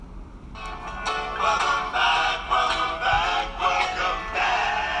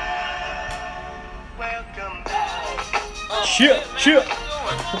Shit.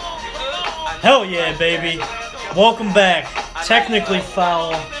 Hell yeah, baby. Welcome back. Technically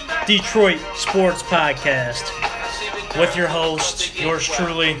Foul Detroit Sports Podcast. With your host, yours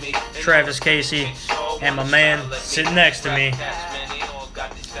truly, Travis Casey, and my man sitting next to me,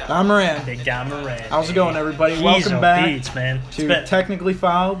 Don Moran. Big Don Moran. How's it going, everybody? Jeez, Welcome back beats, man. to Technically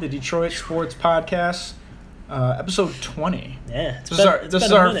Foul, the Detroit Sports Podcast, episode 20. Yeah, This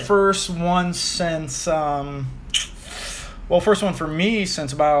is our first one since, first one for me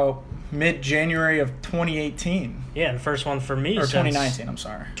since about mid-January of 2018. Yeah, and first one for me Or since 2019, I'm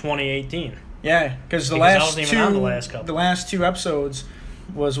sorry. 2018. Yeah, because I wasn't even on the last couple. the last two episodes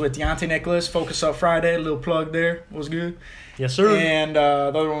was with Deontay Nicholas, Focus Up Friday, little plug there, was good. Yes, sir. And the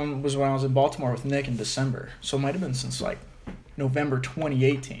other one was when I was in Baltimore with Nick in December. So it might have been since like November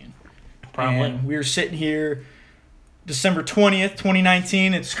 2018. Probably. And we were sitting here December 20th,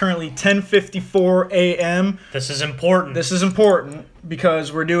 2019. It's currently 10:54 a.m. This is important. This is important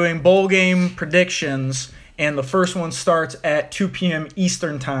because we're doing bowl game predictions, and the first one starts at 2 p.m.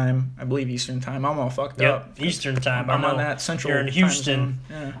 Eastern time. I believe Eastern time. I'm all fucked up. Eastern time. I'm I know. on that Central You're in time Houston. zone.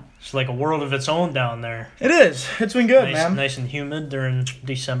 Yeah. It's like a world of its own down there. It is. It's been good, man. Nice and humid during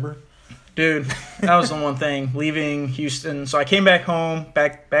December. Dude, that was the one thing, leaving Houston. So I came back home,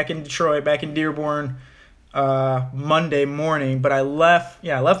 back in Detroit, back in Dearborn, Monday morning. But I left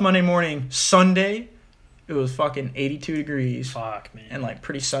Monday morning. Sunday, it was fucking 82 degrees. Fuck, man. And like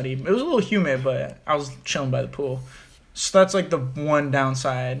pretty sunny. It was a little humid, but I was chilling by the pool. So that's like the one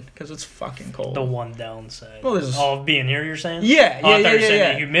downside, because it's fucking cold. The one downside. Well, there's of being here, you're saying? Yeah. I thought you were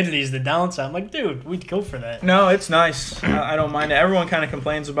saying the humidity's the downside. I'm like, dude, we'd go for that. No, it's nice. I don't mind it. Everyone kind of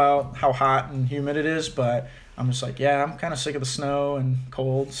complains about how hot and humid it is, but I'm just like, yeah, I'm kind of sick of the snow and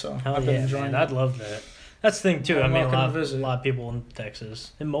cold, so I've been enjoying man, it. I'd love that. That's the thing, too. You're I mean, a welcome to visit. lot of people in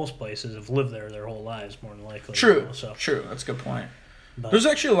Texas, in most places, have lived there their whole lives, more than likely. True. So. True. That's a good point. But There's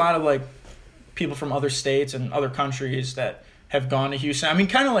actually a lot of like people from other states and other countries that have gone to Houston. I mean,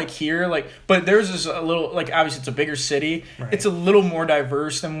 kind of like here, like, but theirs is a little, like, obviously it's a bigger city. Right. It's a little more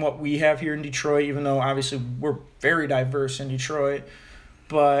diverse than what we have here in Detroit, even though obviously we're very diverse in Detroit.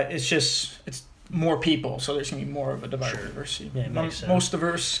 But it's more people, so there's going to be more of a diversity. Yeah, it makes sense. Most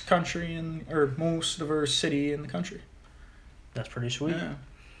diverse country most diverse city in the country. That's pretty sweet. Yeah.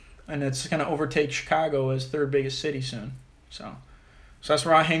 And it's going to overtake Chicago as third biggest city soon. So that's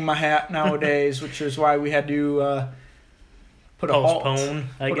where I hang my hat nowadays, which is why we had to put a halt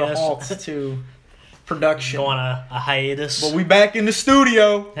to production. Go on a hiatus. But we back in the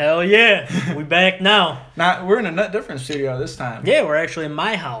studio. Hell yeah. We back now. We're in a different studio this time. Yeah, we're actually in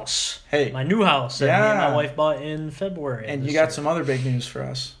my house. Hey. My new house that me and my wife bought in February. And you got some other big news for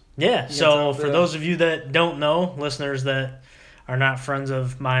us. Yeah, so for those of you that don't know, listeners that are not friends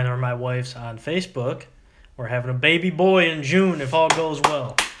of mine or my wife's on Facebook, we're having a baby boy in June if all goes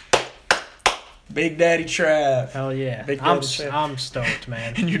well. Big Daddy Trav. Hell yeah. Big Daddy Trav. I'm stoked,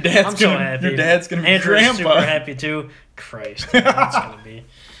 man. And your dad's so happy. Your dad's gonna be Andrew's grandpa. super happy too. Christ, that's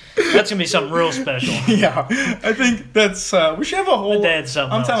gonna be something real special. Yeah, I think that's we should have a whole. My dad's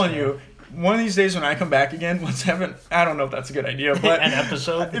something I'm else, telling man. you, one of these days when I come back again, let's have an. I don't know if that's a good idea, but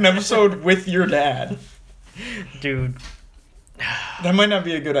An episode with your dad, dude. That might not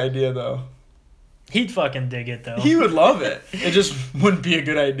be a good idea though. He'd fucking dig it though. He would love it. It just wouldn't be a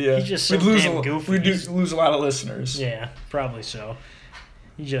good idea. He's just so We'd lose damn goofy. We'd lose a lot of listeners. Yeah, probably so.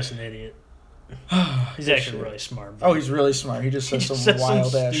 He's just an idiot. He's actually really smart. Oh, he's really smart. He just says some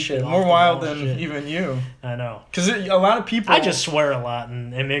wild ass shit. More off the wild wall than shit. even you. I know. Because a lot of people. I just swear a lot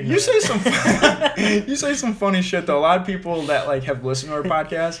and am ignorant. You say some. You say some funny shit though. A lot of people that like have listened to our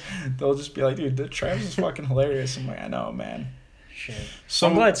podcast, they'll just be like, "Dude, Travis is fucking hilarious." I'm like, I know, man. Shit. So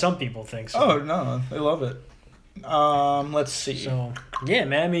I'm glad some people think so. Oh no, they love it. Let's see. So yeah,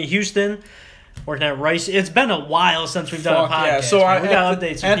 man. I mean, Houston. Working at Rice. It's been a while since we've done a podcast. Yeah. So we got to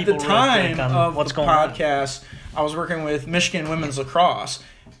update some people at the time real quick on of what's the going podcast, I was working with Michigan Women's Lacrosse.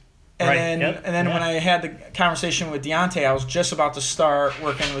 And then when I had the conversation with Deontay, I was just about to start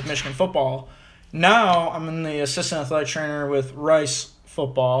working with Michigan football. Now I'm in the assistant athletic trainer with Rice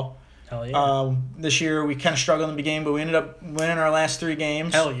football. Hell yeah. This year we kind of struggled in the beginning, but we ended up winning our last 3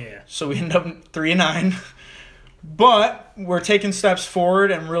 games. Hell yeah. So we ended up 3-9. But we're taking steps forward,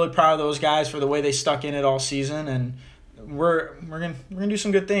 and I'm really proud of those guys for the way they stuck in it all season, and we're gonna do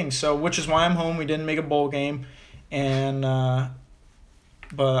some good things. So, which is why I'm home. We didn't make a bowl game, and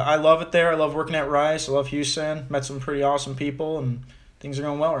but I love it there. I love working at Rice. I love Houston. Met some pretty awesome people, and things are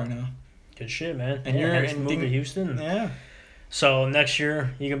going well right now. Good shit, man. And you're moved to Houston. Yeah. So next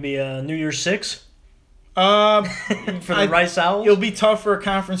year you gonna be New Year's 6. For the Rice Owls? It'll be tough for a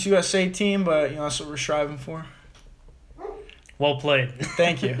Conference USA team, but that's what we're striving for. Well played.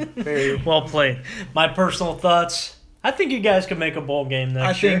 Thank you. Very well played. My personal thoughts. I think you guys could make a bowl game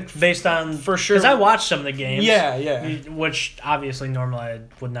next year. Based on... For sure. Because I watched some of the games. Yeah. Which, obviously, normally I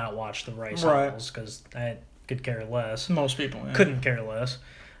would not watch the Rice Owls because I could care less. Most people, yeah. Couldn't care less.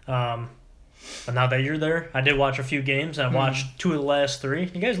 But now that you're there, I did watch a few games. I watched 2 of the last 3.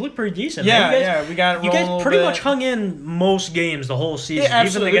 You guys look pretty decent. Yeah, we got it. You guys pretty much hung in most games the whole season,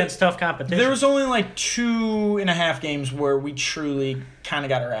 even against tough competition. There was only like 2.5 games where we truly kind of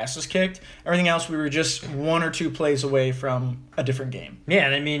got our asses kicked. Everything else, we were just 1 or 2 plays away from a different game. Yeah,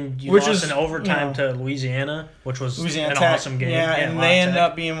 and I mean, you lost in overtime to Louisiana, which was an awesome game. Yeah, and they ended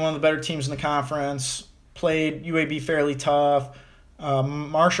up being one of the better teams in the conference. Played UAB fairly tough.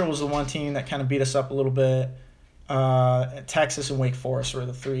 Marshall was the one team that kind of beat us up a little bit. Texas and Wake Forest were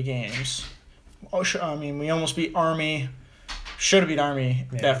the 3 games. I mean, we almost beat Army. Should have beat Army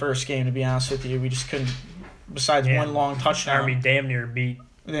that first game, to be honest with you. We just couldn't, besides one long touchdown. Army damn near beat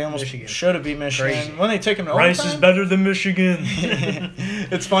They almost Michigan. Should have beat Michigan. Crazy. When they take them to Rice overtime, is better than Michigan.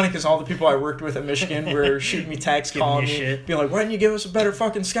 It's funny because all the people I worked with at Michigan were shooting me texts, calling me, shit. being like, why didn't you give us a better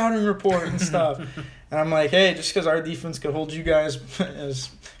fucking scouting report and stuff? And I'm like, hey, just because our defense could hold you guys, because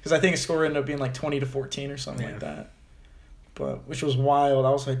I think the score ended up being like 20-14 or something like that. But which was wild.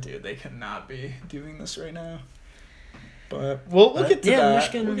 I was like, dude, they cannot be doing this right now. But we'll get to that.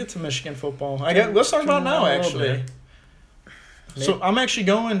 Michigan, we'll get to Michigan football. Let's talk about now, actually. So I'm actually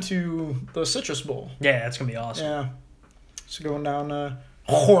going to the Citrus Bowl. Yeah, that's going to be awesome. Yeah. So going down to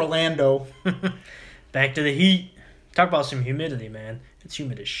Orlando. Back to the heat. Talk about some humidity, man. It's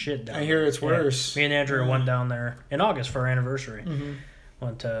humid as shit down there. I hear it's worse. Me and Andrew went down there in August for our anniversary. Mm-hmm.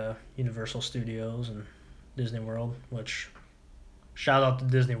 Went to Universal Studios and Disney World, which, shout out to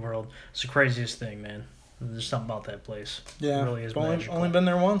Disney World. It's the craziest thing, man. There's something about that place. Yeah. It really is only magical. only been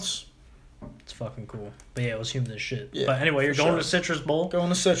there once. It's fucking cool. But yeah, it was humid as shit. Yeah, but anyway, you're going to Citrus Bowl. Going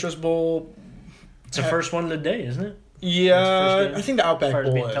to Citrus Bowl. It's the first one of the day, isn't it? Yeah, I think the Outback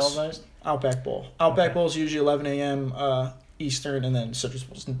Bowl is. Televised? Outback Bowl. Outback Bowl is usually 11 a.m. Eastern, and then Citrus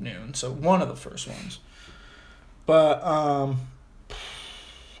Bowl's noon. So one of the first ones. But I'm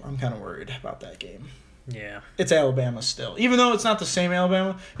kind of worried about that game. Yeah. It's Alabama still. Even though it's not the same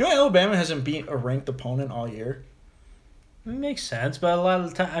Alabama. You know, Alabama hasn't beat a ranked opponent all year. It makes sense, but a lot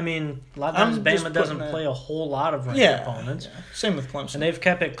of times Bama doesn't play a whole lot of ranked opponents. Yeah. Same with Clemson. And they've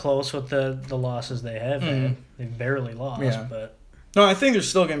kept it close with the losses they have had. They've barely lost, but... No, I think they're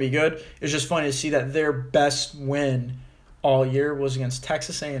still going to be good. It's just funny to see that their best win all year was against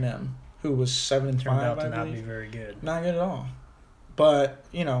Texas A&M, who was 7-5, Turned out to I not believe. be very good. Not good at all. But,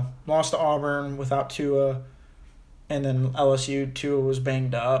 lost to Auburn without Tua, and then LSU, Tua was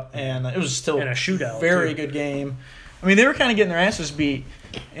banged up, and it was still a shootout, very good game. I mean, they were kind of getting their asses beat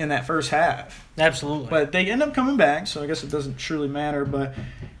in that first half. Absolutely. But they end up coming back, so I guess it doesn't truly matter. But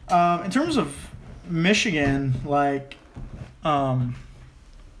in terms of Michigan, them going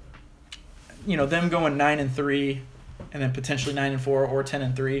 9-3, and then potentially 9-4 or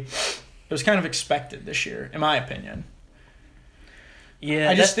 10-3, it was kind of expected this year, in my opinion. Yeah,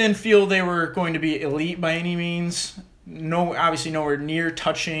 I just didn't feel they were going to be elite by any means. No, obviously nowhere near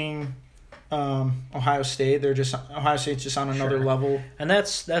touching Ohio State. Ohio State's just on another level. And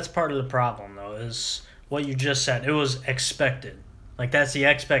that's part of the problem, though, is what you just said. It was expected. That's the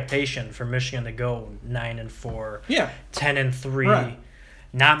expectation for Michigan to go 9-4, 10-3, right.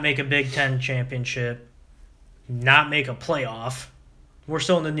 Not make a Big Ten championship, not make a playoff. We're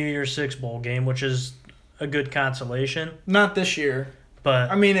still in the New Year's Six bowl game, which is a good consolation. Not this year.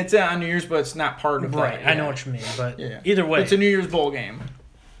 But I mean, it's on New Year's, but it's not part of right. that. I know what you mean, but either way, it's a New Year's bowl game.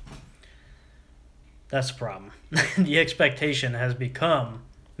 That's the problem. The expectation has become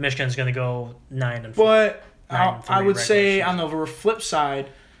Michigan's going to go 9-4. But I would say on the flip side,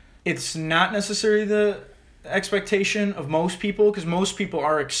 it's not necessarily the expectation of most people, because most people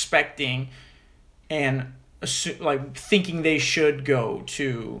are expecting and thinking they should go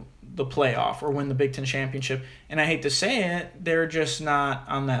to the playoff or win the Big Ten championship. And I hate to say it, they're just not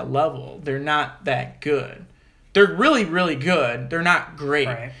on that level. They're not that good. They're really, really good. They're not great.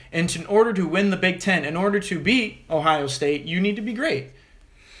 Right. And in order to win the Big Ten, in order to beat Ohio State, you need to be great.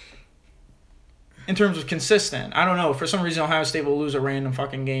 In terms of consistent. I don't know. For some reason, Ohio State will lose a random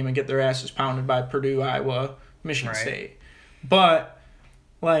fucking game and get their asses pounded by Purdue, Iowa, Michigan State. But,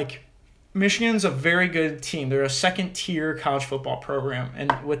 Michigan's a very good team. They're a second-tier college football program,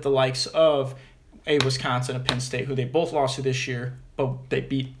 and with the likes of a Wisconsin, a Penn State, who they both lost to this year, but they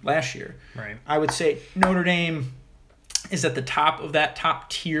beat last year. Right. I would say Notre Dame is at the top of that top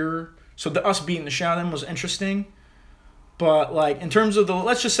tier. So us beating the shit out of them was interesting. But, in terms of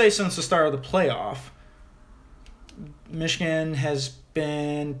let's just say since the start of the playoff, Michigan has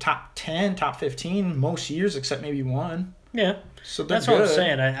been top 10, top 15 most years except maybe one. Yeah. So that's what I'm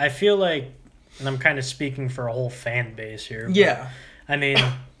saying. I feel like, and I'm kind of speaking for a whole fan base here. Yeah. I mean,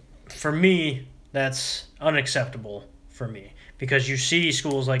 for me, that's unacceptable for me. Because you see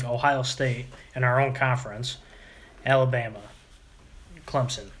schools like Ohio State in our own conference, Alabama,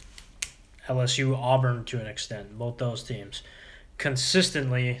 Clemson, LSU, Auburn to an extent, both those teams,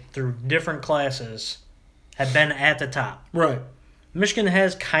 consistently through different classes have been at the top. Right. Michigan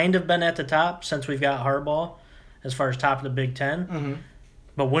has kind of been at the top since we've got Harbaugh as far as top of the Big Ten. Mm-hmm.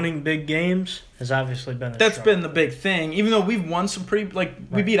 But winning big games has obviously been That's been the big thing. Even though we've won some pretty,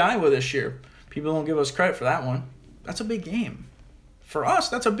 we beat Iowa this year. People don't give us credit for that one. That's a big game. For us,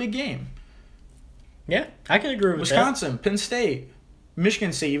 that's a big game. Yeah, I can agree with Wisconsin, Penn State,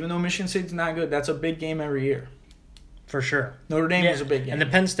 Michigan State. Even though Michigan State's not good, that's a big game every year. For sure. Notre Dame was a big game. And the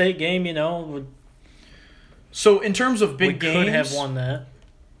Penn State game, so in terms of big games, we could have won that.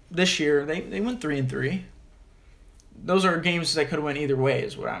 This year, they went 3-3. Those are games that could have went either way,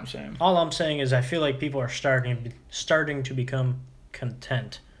 is what I'm saying. All I'm saying is I feel like people are starting to become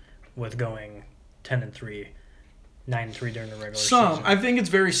content with going 10-3, 9-3 during the regular season. I think it's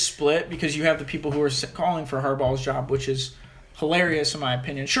very split because you have the people who are calling for Harbaugh's job, which is hilarious in my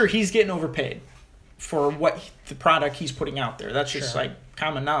opinion. Sure, he's getting overpaid for the product he's putting out there. That's just like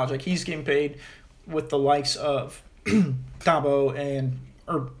common knowledge. Like he's getting paid with the likes of Dabo and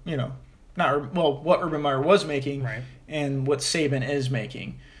what Urban Meyer was making and what Saban is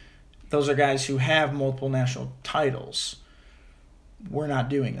making. Those are guys who have multiple national titles. We're not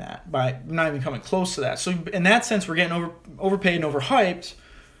doing that. Not even coming close to that. So in that sense, we're getting overpaid and overhyped.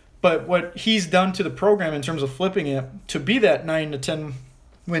 But what he's done to the program in terms of flipping it to be that 9 to 10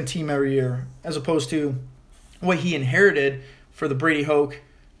 win team every year, as opposed to what he inherited for the Brady Hoke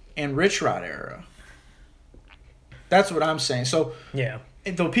and Rich Rod era. That's what I'm saying. So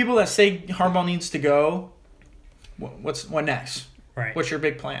the people that say Harbaugh needs to go, what next? Right. What's your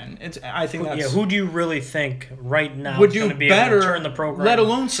big plan? I think that's who do you really think right now would is do going to be better, able to turn the program, let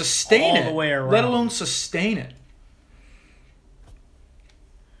alone sustain all the way around? Let alone sustain it.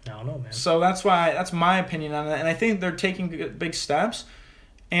 I don't know, man. So that's my opinion on it, and I think they're taking big steps.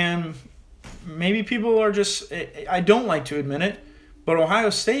 And maybe people are just, I don't like to admit it, but Ohio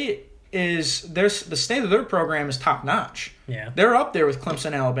State the state of their program is top notch. Yeah, they're up there with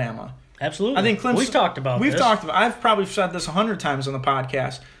Clemson, Alabama. Absolutely. I think Clemson. We've talked about this. I've probably said this 100 times on the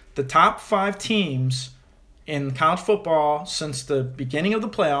podcast. The top 5 teams in college football since the beginning of the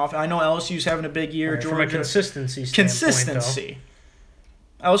playoff. I know LSU's having a big year. Right, from a consistency standpoint.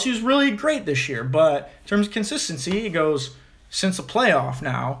 LSU's really great this year, but in terms of consistency, it goes since the playoff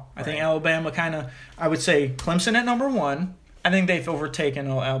now. I think Alabama I would say Clemson at number 1. I think they've overtaken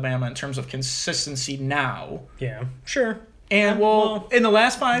Alabama in terms of consistency now. Yeah, sure. And in the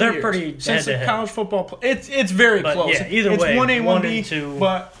last 5 years, they're pretty since the college football, it's very close. Yeah, either way, it's 1A, 1B, 2.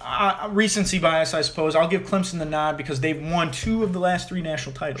 But recency bias, I suppose. I'll give Clemson the nod because they've won 2 of the last 3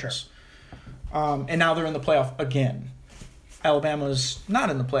 national titles, and now they're in the playoff again. Alabama's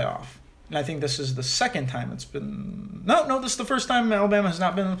not in the playoff, and I think this is the second time it's been. No, this is the first time Alabama has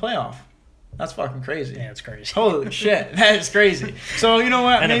not been in the playoff. That's fucking crazy. Yeah, it's crazy. Holy shit, that is crazy. So you know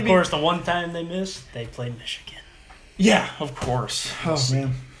what? And of course, the one time they missed, they played Michigan. Yeah, of course. Oh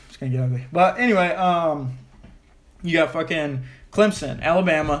man, it's gonna get ugly. But anyway, you got fucking Clemson,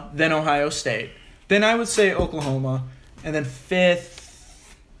 Alabama, then Ohio State, then I would say Oklahoma, and then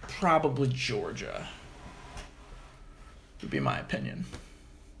 5th, probably Georgia. Would be my opinion.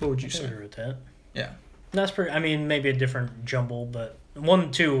 What would you say? I agree with that. Yeah. That's pretty. I mean, maybe a different jumble, but 1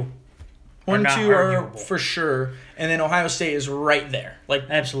 and 2. 1 and 2 are for sure, and then Ohio State is right there. Like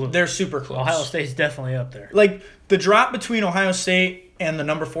absolutely, they're super close. Ohio State's definitely up there. Like the drop between Ohio State and the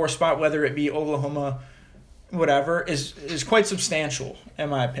number 4 spot, whether it be Oklahoma, whatever, is quite substantial in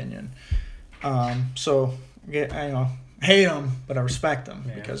my opinion. So I hate them, but I respect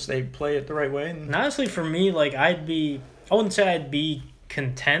them because they play it the right way. And honestly, for me, like I wouldn't say I'd be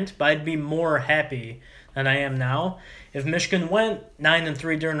content, but I'd be more happy than I am now if Michigan went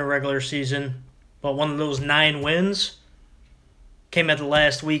 9-3 during the regular season, but one of those 9 wins came at the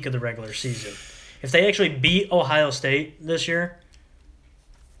last week of the regular season. If they actually beat Ohio State this year,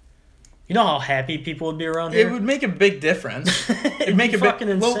 you know how happy people would be around here? It would make a big difference. It'd make it fucking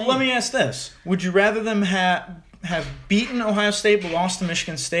insane. Well, let me ask this. Would you rather them have beaten Ohio State but lost to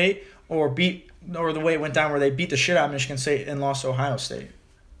Michigan State, or the way it went down where they beat the shit out of Michigan State and lost to Ohio State?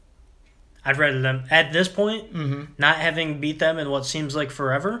 I'd rather them, at this point, not having beat them in what seems like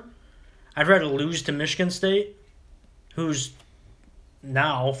forever, I'd rather lose to Michigan State, who's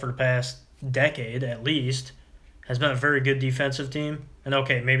now, for the past decade at least, has been a very good defensive team. And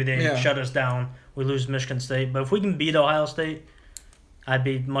okay, maybe they shut us down. We lose Michigan State. But if we can beat Ohio State, I'd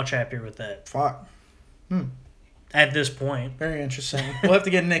be much happier with that. Fuck. At this point. Very interesting. We'll have to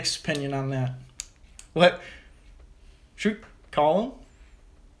get Nick's opinion on that. What? Should we call him?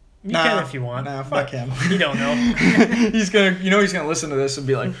 You can if you want. Nah, fuck him. You don't know. he's gonna listen to this and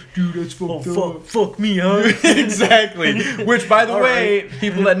be like, dude, that's fucked up. Fuck me, huh? Exactly. Which, by the way, right.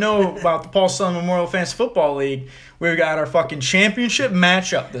 people that know about the Paul Sullivan Memorial Fantasy Football League, we've got our fucking championship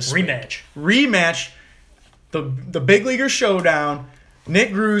matchup this week. Rematch. The Big Leaguer Showdown.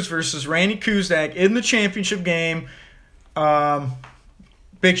 Nick Gruz versus Randy Kuzak in the championship game.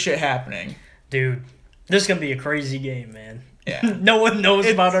 Big shit happening. Dude, this is going to be a crazy game, man. Yeah. No one knows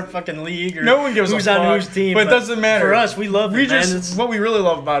about our fucking league or no one gives who's a on fuck, whose team. But it doesn't matter. For us, we love it, man. What we really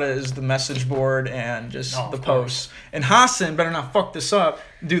love about it is the message board and just the posts. And Hassan better not fuck this up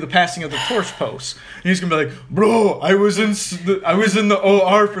and do the passing of the torch posts. And he's going to be like, bro, I was in the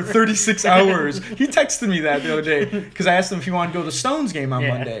OR for 36 hours. He texted me that the other day because I asked him if he wanted to go to the Stones game on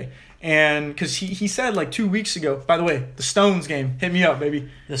Monday. And because he said like 2 weeks ago, by the way, the Stones game, hit me up, baby.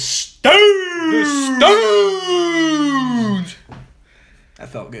 The Stones! The Stones! That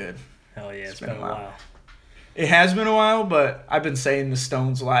felt good. Hell yeah, it's been a while. It has been a while, but I've been saying the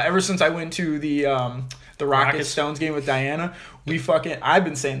Stones a lot. Ever since I went to the Rockets Stones game with Diana, I've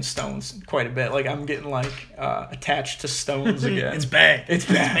been saying Stones quite a bit. Like, I'm getting, attached to Stones again. It's back. It's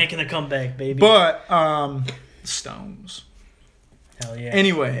back. It's making a comeback, baby. But, Stones. Hell yeah.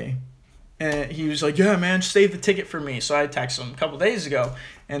 Anyway, and he was like, yeah, man, save the ticket for me. So I texted him a couple days ago,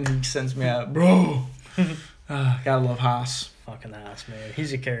 and he sends me out, bro. Gotta love Haas. Fucking Haas, man.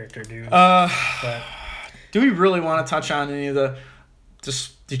 He's a character, dude. But do we really want to touch on any of the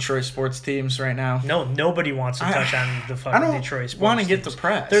Detroit sports teams right now? No, nobody wants to touch on the fucking Detroit sports teams. I don't want to get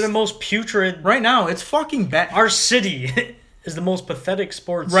depressed. They're the most putrid. Right now, it's fucking bad. Our city is the most pathetic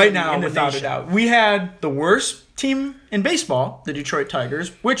sports right city now, in the without nation. a doubt. We had the worst team in baseball, the Detroit Tigers,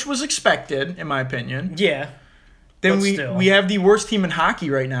 which was expected, in my opinion. Yeah. Then we have the worst team in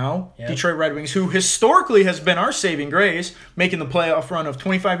hockey right now, Detroit Red Wings, who historically has been our saving grace, making the playoff run of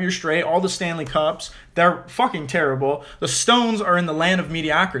 25 years straight, all the Stanley Cups. They're fucking terrible. The Stones are in the land of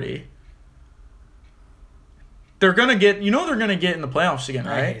mediocrity. They're going to get in the playoffs again,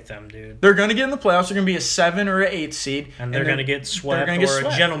 right? I hate them, dude. They're going to get in the playoffs. They're going to be a 7 or an 8 seed. And they're going to get swept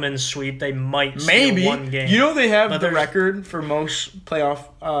a gentleman's sweep. They might steal one game. You know they have the record for most playoff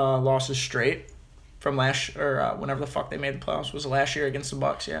losses straight. From whenever the fuck they made the playoffs was last year against the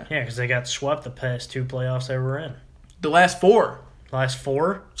Bucks, yeah. Yeah, because they got swept the past 2 playoffs they were in. The last 4. Last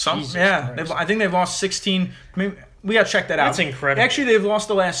 4? I think they've lost 16. Maybe, we got to check that out. That's incredible. Actually, they've lost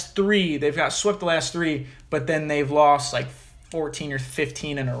the last 3. They've got swept the last 3, but then they've lost 14 or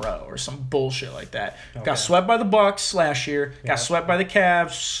 15 in a row or some bullshit like that. Okay. Got swept by the Bucks last year. Got swept by the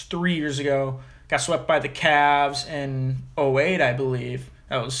Cavs 3 years ago. Got swept by the Cavs in 2008, I believe.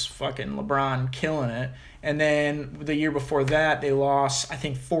 That was fucking LeBron killing it. And then the year before that, they lost, I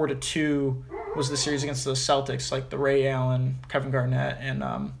think, 4-2 was the series against the Celtics, like the Ray Allen, Kevin Garnett, and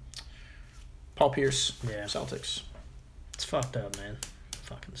Paul Pierce Celtics. It's fucked up, man.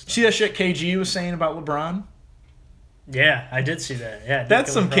 Fucking stuff. See that shit KG was saying about LeBron? Yeah, I did see that. Yeah,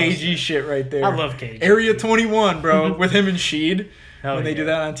 that's some KG shit right there. I love KG. Area 21, bro, with him and Sheed. When they do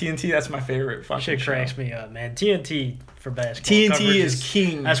that on TNT, that's my favorite fucking shit. Cracks me up, man. TNT for basketball. TNT is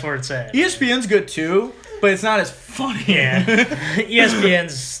king. That's where it's at. ESPN's good too, but it's not as funny. Yeah,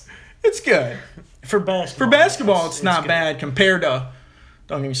 ESPN's. It's good for basketball. For basketball, it's not bad compared to.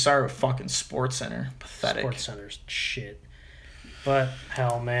 Don't get me started with fucking SportsCenter. Pathetic. SportsCenter's shit. But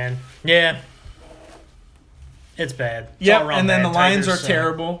hell, man, yeah, it's bad. Yeah, and then the Lions are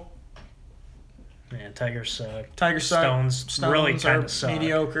terrible. Man, Tigers suck. Stones really kind of suck.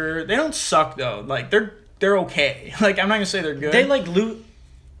 Mediocre. They don't suck though. Like they're okay. Like I'm not gonna say they're good. They lose.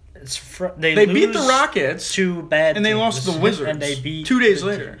 They beat the Rockets. 2 bad and they teams, lost to the Wizards. And they beat 2 days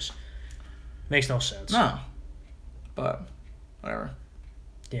later. Teams. Makes no sense. No. But whatever.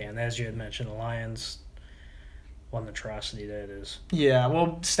 Yeah, and as you had mentioned, the Lions. What an atrocity that is. Yeah,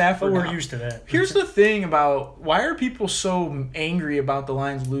 well, Stafford. But we're used to that. Here's the thing about why are people so angry about the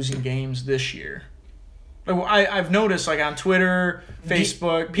Lions losing games this year? I've noticed, on Twitter,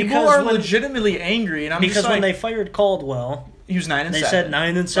 Facebook, people are legitimately angry, and I'm just when they fired Caldwell, he was 9-7. They said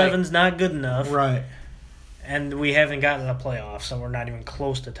 9-7's not good enough, right? And we haven't gotten to the playoffs, and we're not even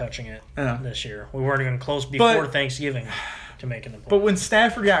close to touching it this year. We weren't even close before Thanksgiving to making the playoffs. But when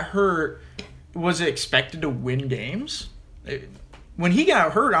Stafford got hurt, was it expected to win games? When he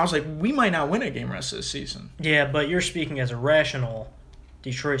got hurt, I was like, we might not win a game rest of this season. Yeah, but you're speaking as a rational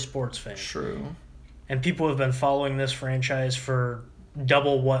Detroit sports fan. True. and people have been following this franchise for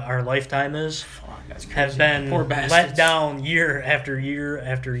double what our lifetime is, That's crazy. have been Poor let bastards. down year after year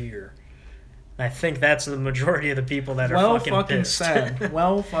after year. And I think that's the majority of the people that are fucking pissed. sad.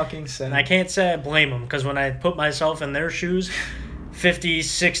 Well fucking sad. And I can't say I blame them, because when I put myself in their shoes, 50,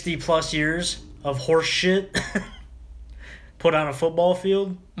 60 plus years of horse shit put on a football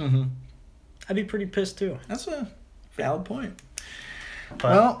field, I'd be pretty pissed too. That's a valid point. But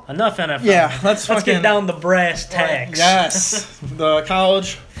Well, enough NFL. yeah, let's get fucking- down to brass tacks. Yes. The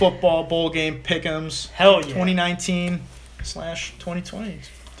college football bowl game pick'ems. Hell yeah. 2019/2020.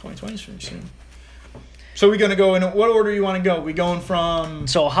 2020 is pretty soon. So we're going to go in what order you want to go? We going from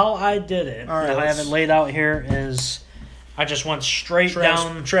So how I did it, All right, how I have let's- it laid out here, is I just went straight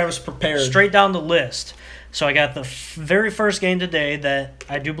down Travis prepared. straight down the list. So I got the very first game today that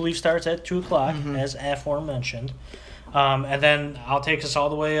I do believe starts at 2 o'clock, as aforementioned. And then I'll take us all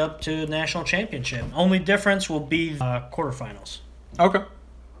the way up to national championship. Only difference will be quarterfinals Okay.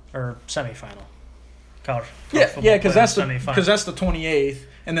 or semifinal. College Yeah, football because playoff that's the 28th,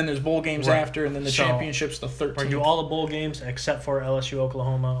 and then there's bowl games Right. after, and then the So, championship's the We're 13th. gonna do all the bowl games except for LSU,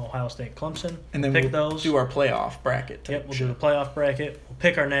 Oklahoma, Ohio State, Clemson. and then pick we'll those. do our playoff bracket. Yep, we'll do the playoff bracket. We'll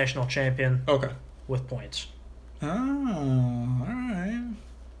pick our national champion Okay. with points. Oh, all right.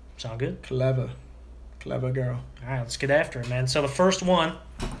 Sound good? Clever girl. All right, let's get after it, man. So the first one,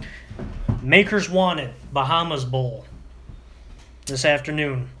 Makers Wanted, Bahamas Bowl, this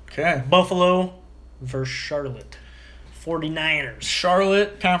afternoon. Okay. Buffalo versus Charlotte. 49ers.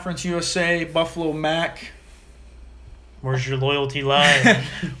 Charlotte, Conference USA, Buffalo Mac. Where's your loyalty lie?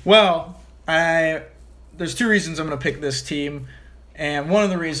 Well, there's two reasons I'm going to pick this team. And one of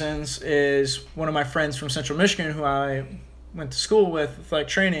the reasons is one of my friends from Central Michigan who I went to school with athletic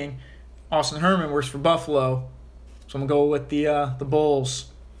training, Austin Herman, works for Buffalo. So I'm going to go with the Bulls.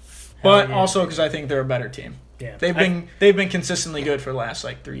 But yeah. also because I think they're a better team. Yeah, They've been consistently good for the last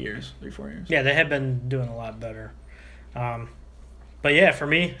 3 years, 4 years. Yeah, they have been doing a lot better. But yeah, for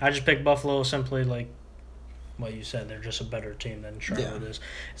me, I just picked Buffalo simply like what you said. They're just a better team than Charlotte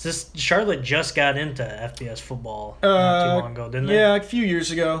is. Charlotte just got into FBS football not too long ago, didn't they? Yeah, a few years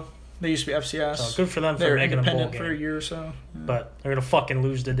ago. They used to be FCS. So good for them for They're making a bowl independent game. for a year or so. But they're going to fucking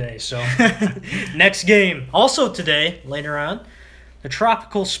lose today. So next game. Also today, later on, the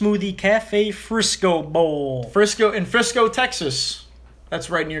Tropical Smoothie Cafe Frisco Bowl. Frisco, Texas. That's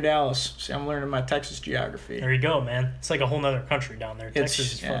right near Dallas. See, I'm learning my Texas geography. There you go, man. It's like a whole nother country down there.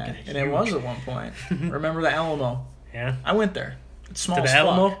 Texas is fucking and it was at one point. Remember the Alamo? Yeah. I went there. It's small To the as fuck.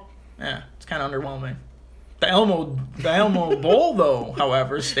 Alamo? Yeah, it's kind of underwhelming. The Alamo Bowl, though,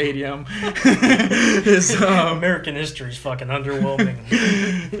 however, stadium is American history is fucking underwhelming.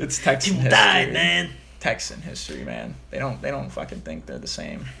 it's Texan People history. died, man. Texan history, man. They don't fucking think they're the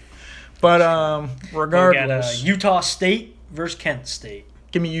same. But We regardless, got Utah State versus Kent State.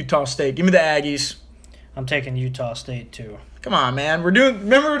 give me Utah State. Give me the Aggies. I'm taking Utah State too. Come on, man.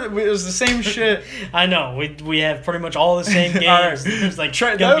 Remember, it was the same shit. I know. We have pretty much all the same games. All right. There's like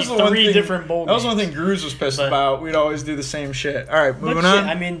That gonna was be the one three thing- different bowl That was games. one thing Gruz was pissed But- about. We'd always do the same shit. All right, moving But on. shit,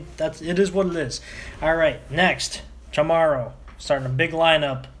 I mean, it is what it is. All right, next tomorrow, starting a big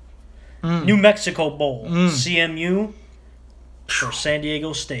lineup. New Mexico Bowl, CMU for San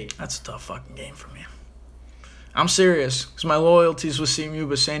Diego State. That's a tough fucking game for me. I'm serious, because my loyalty's with CMU,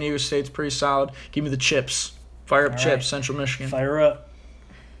 but San Diego State's pretty solid. Give me the chips. Fire up All chips, right. Central Michigan. Fire up.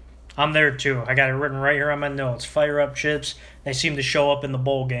 I'm there too. I got it written right here on my notes. Fire up chips. They seem to show up in the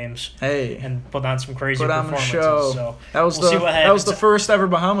bowl games Hey, and put on some crazy put on the performances. show. So that was we'll see what happens. the first ever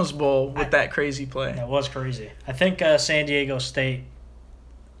Bahamas Bowl with that crazy play. That was crazy. I think San Diego State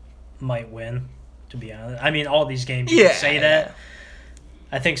might win, to be honest. I mean, all these games, you can say that.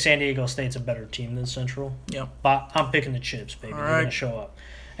 I think San Diego State's a better team than Central. Yep. But I'm picking the chips, baby. They're right. going to show up.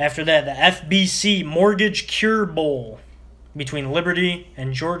 After that, the FBC Mortgage Cure Bowl between Liberty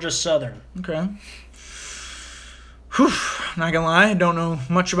and Georgia Southern. Okay. Whew, not gonna lie, I don't know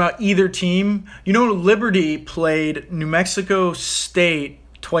much about either team. You know, Liberty played New Mexico State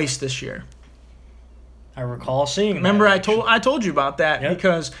twice this year. I recall seeing Remember, that, I told you about that Yep.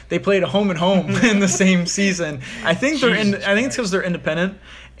 because they played a home and home in the same season. I think I think Jesus it's because they're independent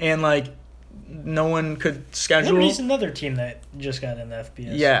and like no one could schedule. Liberty's another team that just got in the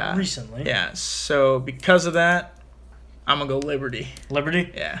FBS recently. Yeah, so because of that, I'm gonna go Liberty.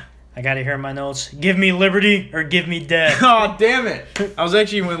 Liberty? Yeah. I got it here in my notes. Give me Liberty or give me death. Oh damn it! I was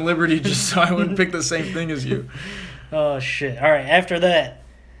actually went Liberty just so I wouldn't pick the same thing as you. Oh, shit. All right, after that,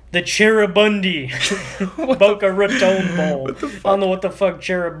 the Cheribundi Boca Raton Bowl. I don't know what the fuck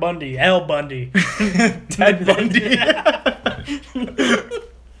Cheribundi. Al Bundy. Ted Bundy.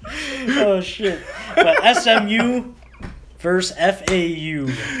 Oh, shit. But SMU versus FAU.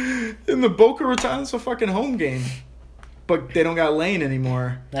 In the Boca Raton, it's a fucking home game. But they don't got Lane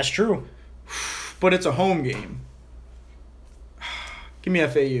anymore. That's true. But it's a home game. Give me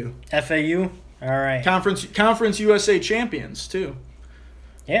FAU. FAU? All right. Conference USA champions, too.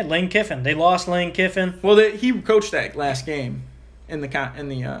 Yeah, Lane Kiffin. They lost Lane Kiffin. Well, he coached that last game in the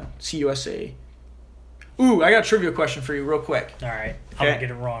CUSA. Ooh, I got a trivia question for you real quick. All right. I'm going to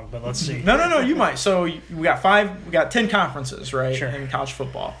get it wrong, but let's see. No, you might. So we got 10 conferences, right, sure. in college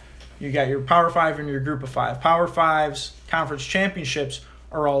football. You got your Power 5 and your Group of 5. Power 5's conference championships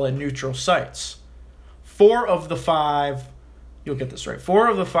are all in neutral sites. 4 of the 5, you'll get this right, 4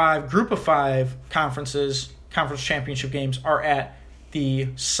 of the 5 Group of 5 conference championship games are at the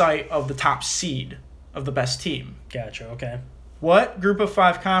site of the top seed of the best team. Gotcha, okay. What Group of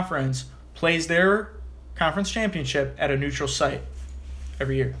 5 conference plays their conference championship at a neutral site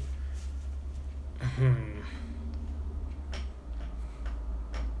every year?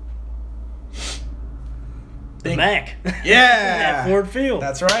 The MAC. Yeah. At Ford Field.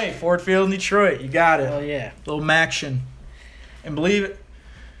 That's right. Ford Field in Detroit. You got it. Oh, yeah. Little Maction. And believe it,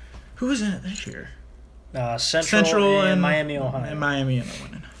 who was in it this year? Central and Miami, Ohio. And Miami ended up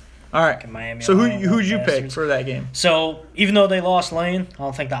winning. All right. Miami, so Ohio, who'd you bastards. pick for that game? So, even though they lost Lane, I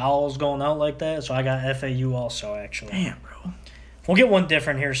don't think the Owls going out like that, so I got FAU also, actually. Damn, bro. We'll get one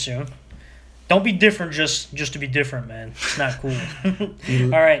different here soon. Don't be different just to be different, man. It's not cool.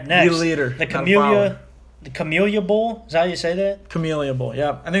 All right, next. Be a leader. The Camellia Bowl. Is that how you say that? Camellia Bowl.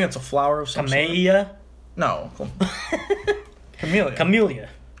 Yep. I think it's a flower of some sort. Camellia? No. Camellia. Camellia.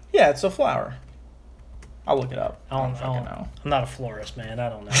 Yeah, it's a flower. I'll look it up. I don't fucking know. I'm not a florist, man. I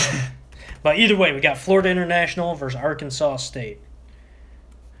don't know. But either way, we got Florida International versus Arkansas State.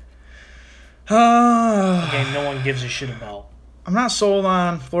 A game no one gives a shit about. I'm not sold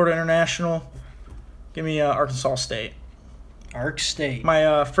on Florida International. Give me Arkansas State. Ark State.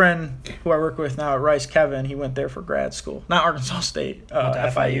 My friend who I work with now at Rice, Kevin, he went there for grad school. Not Arkansas State.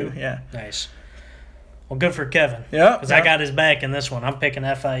 FIU. Yeah. Nice. Well, good for Kevin. Yeah. Because I got his back in this one. I'm picking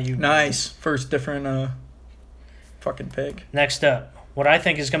FIU. Nice. First different fucking pick. Next up, what I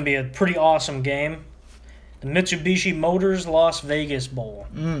think is going to be a pretty awesome game. The Mitsubishi Motors Las Vegas Bowl.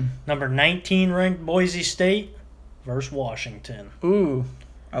 Number 19 ranked Boise State versus Washington. Ooh,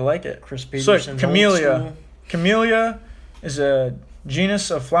 I like it. Chris Peterson's Camellia. old school. Camellia is a genus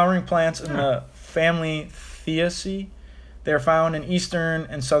of flowering plants in the family Theaceae. They are found in eastern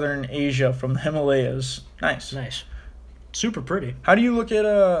and southern Asia from the Himalayas. Nice. Super pretty. How do you look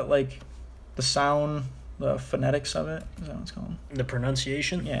at like the sound, the phonetics of it? Is that what it's called? The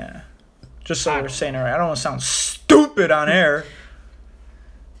pronunciation? Yeah. Just so we're saying it right. I don't want to sound stupid on air.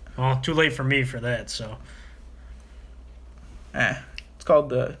 Well, too late for me for that, so. It's called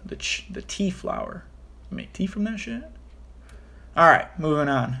the tea flower. You make tea from that shit? All right, moving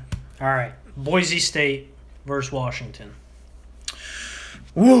on. All right. Boise State versus Washington.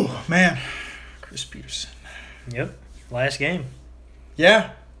 Woo, man. Chris Peterson. Yep. Last game.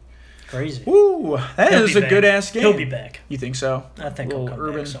 Yeah. Crazy. Woo, that is a good-ass game. He'll be back. You think so? I think he'll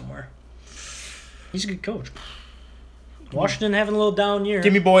come back somewhere. He's a good coach. Mm. Washington having a little down year.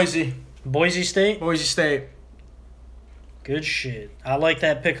 Give me Boise. Boise State? Boise State. Good shit. I like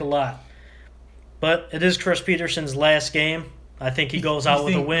that pick a lot. But it is Chris Peterson's last game. I think he goes out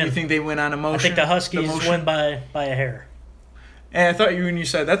with a win. You think they win on emotion? I think the Huskies win by a hair. And I thought when you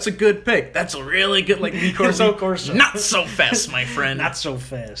said, that's a good pick. That's a really good, like, Lee Corso. Not so fast, my friend. Not so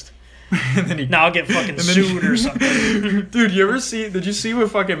fast. Now I'll get fucking sued or something. Dude, did you see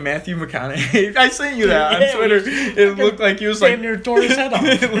what fucking Matthew McConaughey, I sent you that on Twitter. It looked like he was like, near tore his head off.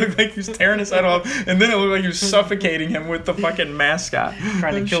 It looked like he was tearing his head off, and then it looked like he was suffocating him with the fucking mascot.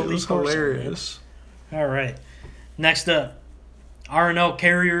 Trying to kill Lee Corso. Hilarious. All right. Next up, R&L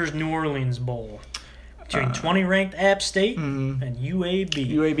Carriers New Orleans Bowl. Between 20 ranked App State and UAB.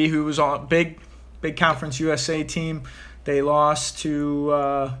 UAB, who was on big Conference USA team. They lost to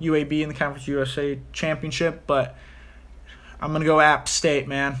UAB in the Conference USA Championship, but I'm going to go App State,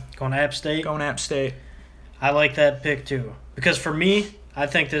 man. Going App State? Going App State. I like that pick, too. Because for me, I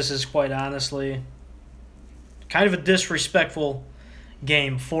think this is quite honestly kind of a disrespectful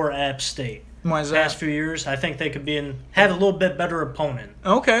game for App State. Why is that? Past few years, I think they could have a little bit better opponent.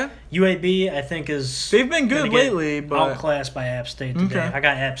 Okay. UAB, I think, they've been good lately, but outclassed by App State today. Okay. I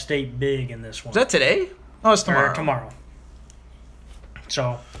got App State big in this one. Is that today? Oh, it's tomorrow. Tomorrow.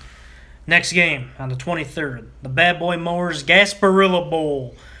 So, next game on the 23rd, the Bad Boy Mowers Gasparilla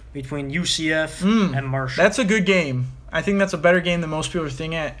Bowl between UCF and Marshall. That's a good game. I think that's a better game than most people are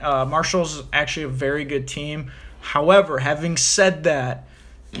thinking. Marshall's actually a very good team. However, having said that,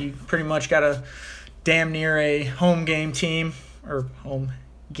 you pretty much got to damn near a home game team or home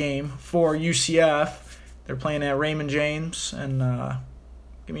game for UCF. They're playing at Raymond James, and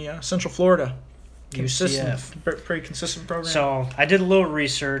give me Central Florida. UCF. Pretty consistent program. So I did a little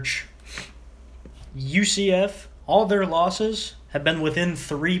research. UCF, all their losses have been within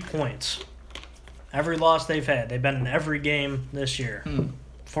 3 points. Every loss they've had, they've been in every game this year.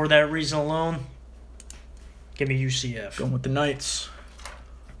 For that reason alone, give me UCF. Going with the Knights.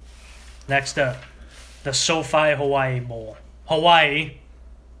 Next up, the SoFi Hawaii Bowl. Hawaii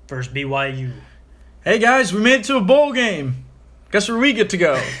versus BYU. Hey guys, we made it to a bowl game. Guess where we get to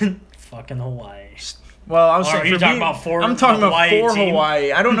go? Fucking Hawaii. Well, I was Or saying are you for talking me, about for I'm talking the about Hawaii for team?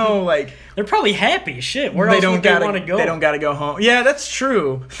 Hawaii. I don't know, like They're probably happy. Shit, where else would they want to go? They don't got to go home. Yeah, that's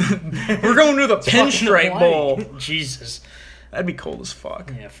true. We're going to the Pinstripe Hawaii. Bowl. Jesus. That'd be cold as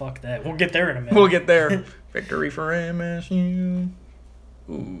fuck. Yeah, fuck that. We'll get there in a minute. We'll get there. Victory for MSU.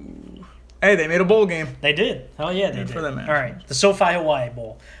 Ooh. Hey, they made a bowl game. They did. Hell yeah, they Good did. for them, man. All right, the SoFi Hawaii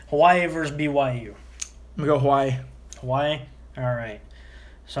Bowl. Hawaii versus BYU. I'm going to go Hawaii. Hawaii? All right.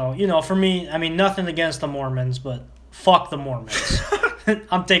 So, for me, I mean, nothing against the Mormons, but fuck the Mormons.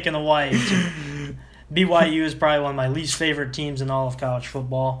 I'm taking Hawaii, too. BYU is probably one of my least favorite teams in all of college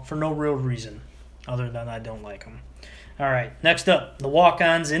football for no real reason other than I don't like them. All right, next up, the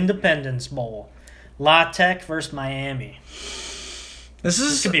Walk-Ons Independence Bowl. La Tech versus Miami.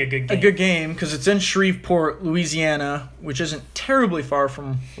 This could be a good game. A good game because it's in Shreveport, Louisiana, which isn't terribly far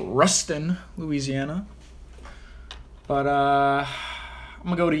from Ruston, Louisiana. But I'm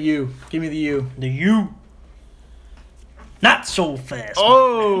going to go to U. Give me the U. The U. Not so fast.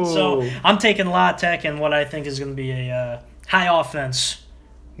 Oh. So I'm taking La Tech in what I think is going to be a high offense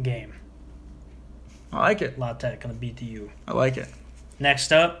game. I like it. La Tech going to beat the U. I like it.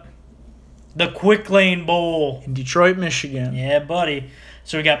 Next up, the Quick Lane Bowl. In Detroit, Michigan. Yeah, buddy.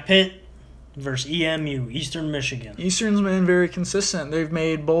 So we got Pitt versus EMU, Eastern Michigan. Eastern's been very consistent. They've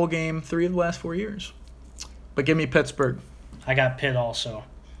made bowl game 3 of the last 4 years. But give me Pittsburgh. I got Pitt also.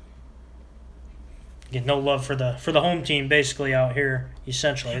 Get no love for the home team basically out here.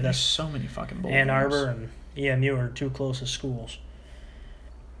 Essentially, There's that's so many fucking bowl Ann games. Arbor and EMU are 2 closest schools.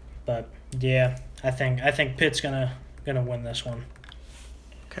 But yeah, I think Pitt's gonna win this one.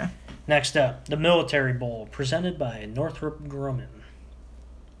 Okay. Next up, the Military Bowl, presented by Northrop Grumman.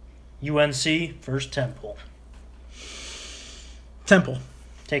 UNC versus Temple. Temple.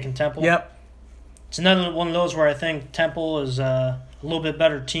 Taking Temple? Yep. It's another one of those where I think Temple is a little bit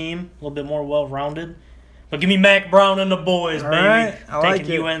better team, a little bit more well-rounded. But give me Mac Brown and the boys, All baby. right, I like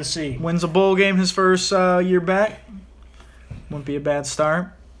Taking it. UNC. Wins a bowl game his first year back. Wouldn't be a bad start.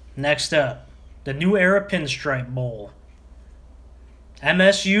 Next up, the New Era Pinstripe Bowl.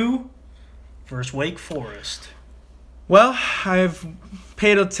 MSU versus Wake Forest. Well, I've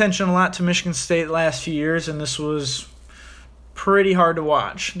paid attention a lot to Michigan State the last few years, and this was pretty hard to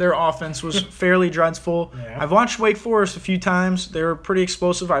watch. Their offense was fairly dreadful. Yeah. I've watched Wake Forest a few times. They were pretty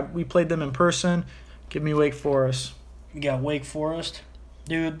explosive. We played them in person. Give me Wake Forest. You got Wake Forest.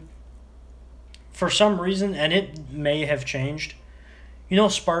 Dude, for some reason, and it may have changed,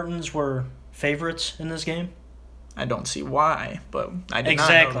 Spartans were favorites in this game? I don't see why, but I did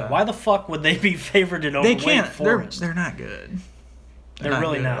Exactly. not know that. Why the fuck would they be favorited over They Wake can't. Forest? They're not good. They're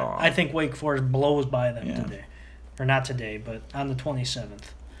really good at not. all. I think Wake Forest blows by them Yeah. today. Or not today, but on the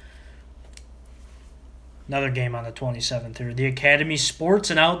 27th. Another game on the 27th here. The Academy Sports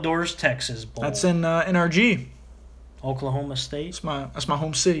and Outdoors Texas Bowl. That's in NRG. Oklahoma State, That's my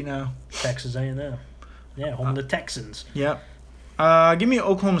home city now. Texas A&M. Yeah, home of the Texans. Yep. Give me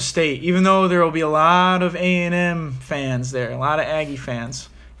Oklahoma State, even though there will be a lot of A&M fans there, a lot of Aggie fans.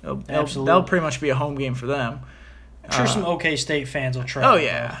 Absolutely. That'll pretty much be a home game for them. I'm sure some OK State fans will try. Oh,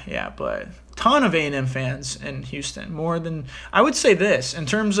 yeah, but ton of A&M fans in Houston. More than, I would say this, in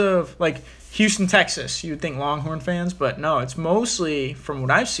terms of, like, Houston, Texas, you would think Longhorn fans, but no, it's mostly, from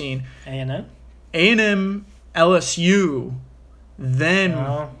what I've seen, A&M? A&M, LSU, then,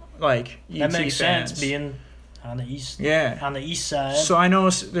 like, UT That makes fans. sense, being on the east. Yeah. On the east side. So I know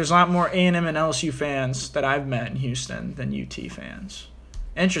there's a lot more A&M and LSU fans that I've met in Houston than UT fans.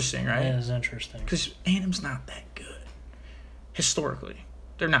 Interesting, right? That is interesting. Because A&M's not that good. Historically.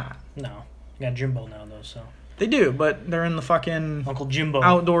 They're not. No. You got Jimbo now, though, so. They do, but they're in the fucking Uncle Jimbo.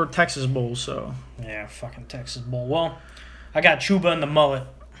 outdoor Texas Bowl, so. Yeah, fucking Texas Bowl. Well, I got Chuba and the mullet.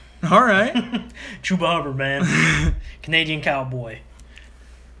 All right. Chuba Hubbard, man. Canadian cowboy.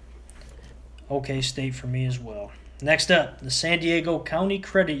 OK State for me as well. Next up, the San Diego County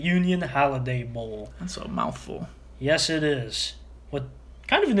Credit Union Holiday Bowl. That's a mouthful. Yes, it is. What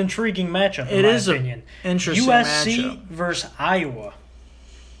kind of an intriguing matchup, in It my is opinion. Interesting USC matchup. versus Iowa.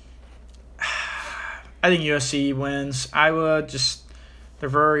 I think USC wins. Iowa they're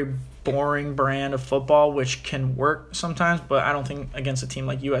very boring brand of football, which can work sometimes, but I don't think against a team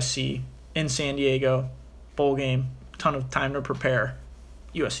like USC in San Diego, bowl game, ton of time to prepare,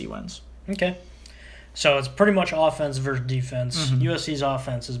 USC wins. Okay. So it's pretty much offense versus defense. Mm-hmm. USC's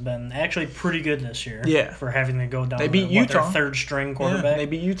offense has been actually pretty good this year. Yeah. For having to go down They beat to Utah. their third string quarterback. Yeah, they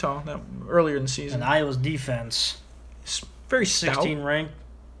beat Utah earlier in the season. And Iowa's defense, It's very stout. 16 ranked.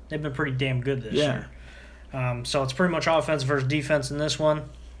 They've been pretty damn good this year. So it's pretty much offense versus defense in this one.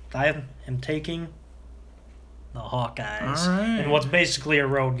 I am taking the Hawkeyes All right. in what's basically a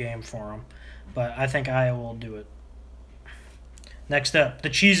road game for them. But I think Iowa will do it. Next up, the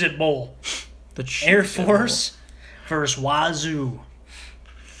Cheez-It Bowl. Air Force versus Wazoo.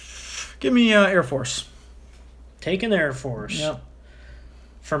 Give me Air Force. Taking Air Force. Yep.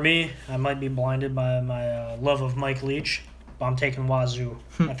 For me, I might be blinded by my love of Mike Leach, but I'm taking Wazoo.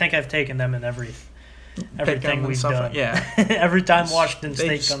 I think I've taken them in everything we've done. Every time Washington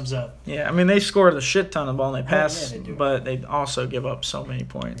State comes up. Yeah, I mean, they scored a shit ton of ball and they pass, they do. but they also give up so many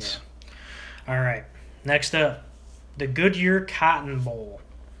points. Yeah. All right. Next up, the Goodyear Cotton Bowl.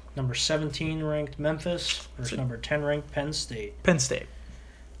 Number 17 ranked Memphis versus number 10 ranked Penn State. Penn State.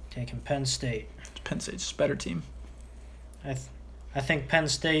 Taking Penn State. Penn State's a better team. I think Penn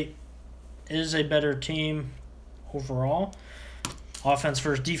State is a better team overall. Offense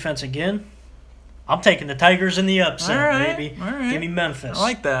versus defense again. I'm taking the Tigers in the upset, baby. All right. Give me Memphis. I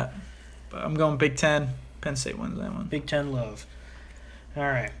like that. But I'm going Big Ten. Penn State wins that one. Big Ten love. All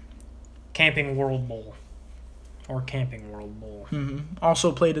right. Camping World Bowl. Or Camping World Bowl. Mm-hmm.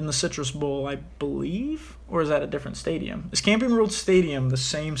 Also played in the Citrus Bowl, I believe. Or is that a different stadium? Is Camping World Stadium the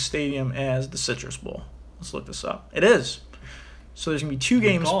same stadium as the Citrus Bowl? Let's look this up. It is. So there's going to be two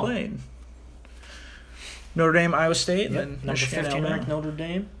games played. Notre Dame, Iowa State, and then number Michigan, 15 ranked Notre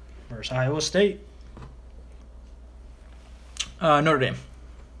Dame versus Iowa State. Notre Dame.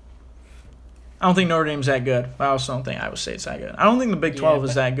 I don't think Notre Dame's that good. I also don't think Iowa State's that good. I don't think the Big 12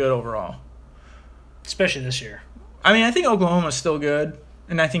 is that good overall. Especially this year. I mean, I think Oklahoma's still good,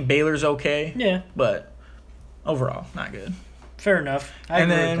 and I think Baylor's okay. Yeah. But overall, not good. Fair enough. And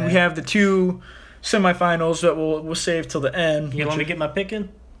then we have the two semifinals that we'll save till the end. You want me to get my pick in?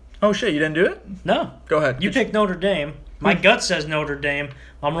 Oh, shit, you didn't do it? No. Go ahead. You picked Notre Dame. My gut says Notre Dame.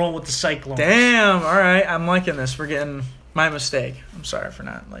 I'm rolling with the Cyclones. Damn. All right. I'm liking this. We're getting my mistake. I'm sorry for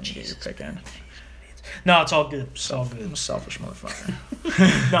not letting you get your pick in. No, it's all good. It's all good. I'm a selfish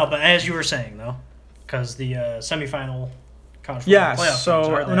motherfucker. No, but as you were saying, though, because the semifinal college football playoff games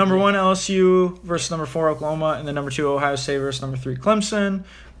so are that number good. 1 LSU versus number 4 Oklahoma, and then number 2 Ohio State versus number 3 Clemson.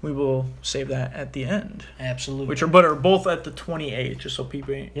 We will save that at the end. Absolutely. Which are both at the 28, just so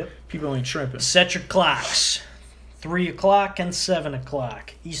people ain't shrimping. Set your clocks. 3 o'clock and 7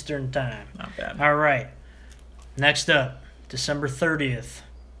 o'clock Eastern time. Not bad. All right. Next up, December 30th.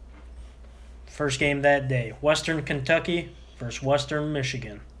 First game that day. Western Kentucky versus Western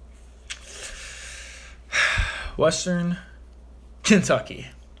Michigan. Western Kentucky.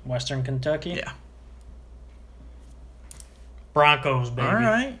 Western Kentucky? Yeah. Broncos, baby. All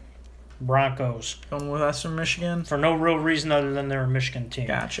right. Broncos. Going with Western Michigan. For no real reason other than they're a Michigan team.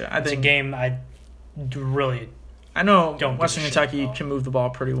 Gotcha. It's a game I really I know don't Western give a shit Kentucky about. can move the ball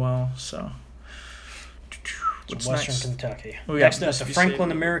pretty well, so. What's Western next? Kentucky. We got Next up, the Mississippi Franklin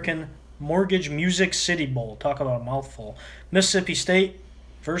State. American Mortgage Music City Bowl. Talk about a mouthful. Mississippi State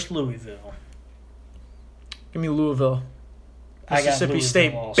versus Louisville. Give me Louisville. I got Mississippi Louisville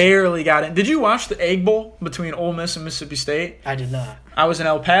State also. barely got in. Did you watch the Egg Bowl between Ole Miss and Mississippi State? I did not. I was in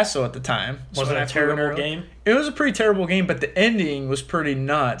El Paso at the time. Was so it a I flew in terrible early. game? It was a pretty terrible game, but the ending was pretty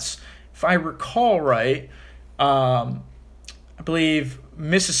nuts. If I recall right, I believe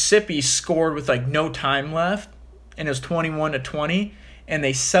Mississippi scored with like no time left, and it was 21-20, and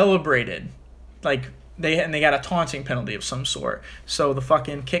they celebrated like they got a taunting penalty of some sort. So the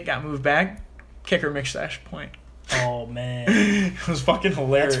fucking kick got moved back. Kicker mixed that point. Oh, man. It was fucking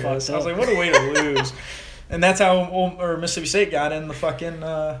hilarious. I That's was fucked like, what a way to lose. And that's how Mississippi State got in the fucking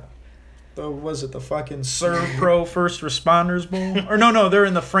the fucking Serve Pro First Responders Bowl? Or no, they're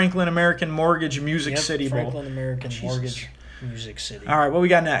in the Franklin American Mortgage Music City Bowl. Franklin American Jesus. Mortgage Music City. All right, what we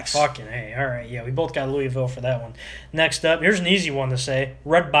got next? Fucking hey. All right, yeah, we both got Louisville for that one. Next up, here's an easy one to say.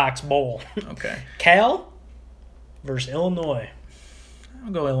 Redbox Bowl. Okay. Cal versus Illinois.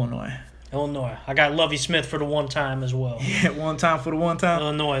 I'll go Illinois. Illinois. I got Lovie Smith for the one time as well. Yeah, one time for the one time.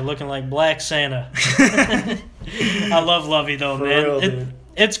 Illinois looking like Black Santa. I love Lovie though, For man. real, dude.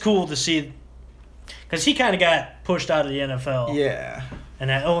 It's cool to see because he kind of got pushed out of the NFL. Yeah. And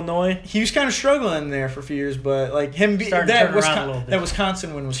at Illinois, he was kind of struggling there for a few years, but like him Starting to turn around a little bit. that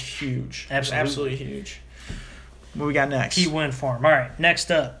Wisconsin win was huge. Absolutely. Huge. What we got next? key win for him. All right, next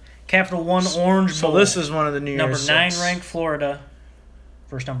up, Capital One Orange Bowl. So this is one of the New number Year's 9 six. ranked Florida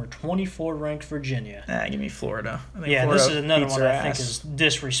versus number 24 ranked Virginia. Give me Florida. I think Yeah, Florida this is another beats one their I think ass. is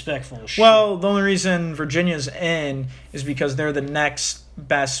disrespectful as shit. Well, the only reason Virginia's in is because they're the next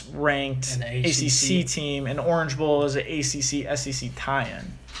best ranked In the ACC. ACC team, and Orange Bowl is an ACC-SEC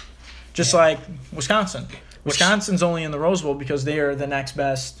tie-in. Just like Wisconsin. Wisconsin's only in the Rose Bowl because they are the next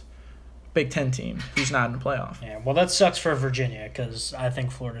best Big Ten team who's not in the playoff. Yeah, well, that sucks for Virginia because I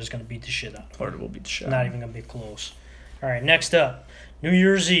think Florida's going to beat the shit out of them. Florida will beat the shit. Not even going to be close. All right, next up, New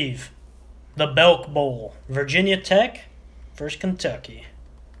Year's Eve, the Belk Bowl. Virginia Tech versus Kentucky.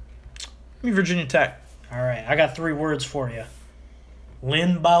 Give me Virginia Tech. All right, I got 3 words for you.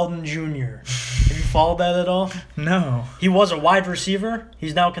 Lynn Bowden Jr. Have you followed that at all? No. He was a wide receiver.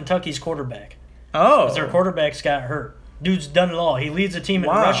 He's now Kentucky's quarterback. Oh. Because their quarterbacks got hurt. Dude's done it all. He leads the team in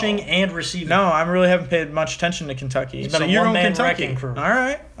Wow. rushing and receiving. No, I really haven't paid much attention to Kentucky. He's been a you're on one-man Kentucky. wrecking crew. All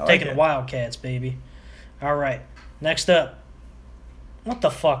right. I like Taking it. the Wildcats, baby. All right. Next up. What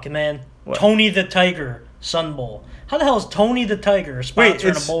the fuck, man? What? Tony the Tiger Sun Bowl. How the hell is Tony the Tiger Wait, sponsoring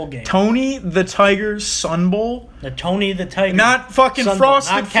it's a bowl game? Tony the Tiger's Sun Bowl? The Tony the Tiger. Not fucking Sun Bowl.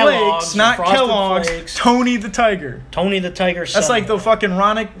 Frosted Not Kellogg's Flakes, or not Frosted Kellogg's. Flakes. Tony the Tiger. Tony the Tiger Sun That's like Bowl. the fucking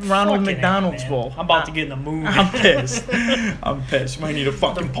Ronald Fucking McDonald's A, man. Bowl. I'm about to get in the mood. I'm pissed. I'm pissed. You might need to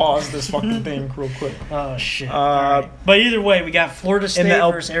fucking pause this fucking thing real quick. Oh, shit. All right. But either way, we got Florida State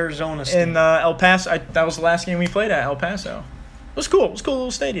versus Arizona State. In El Paso, that was the last game we played at El Paso. It was cool. It was a cool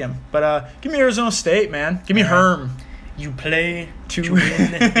little stadium. But give me Arizona State, man. Give me Herm. You play to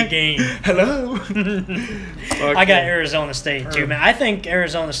win the game. Hello. I got Arizona State, too, man. I think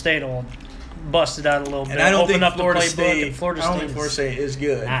Arizona State will bust it out a little bit. And I don't open think up Florida the playbook, State. and Florida I don't State think Florida is State is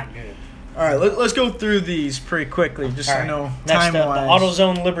good. not good. All right, let's go through these pretty quickly, just so All I right. know Next time up, wise. the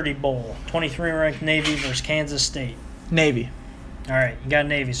AutoZone Liberty Bowl. 23 ranked Navy versus Kansas State. Navy. All right, you got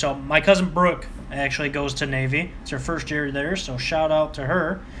Navy. So my cousin Brooke actually goes to Navy. It's her first year there, so shout out to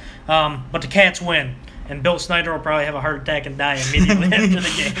her. But the Cats win, and Bill Snyder will probably have a heart attack and die immediately after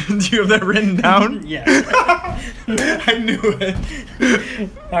the game. Do you have that written down? Yes. I knew it.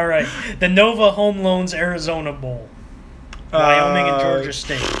 All right, the Nova Home Loans Arizona Bowl. Wyoming and Georgia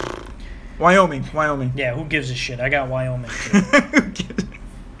State. Wyoming. Yeah, who gives a shit? I got Wyoming too.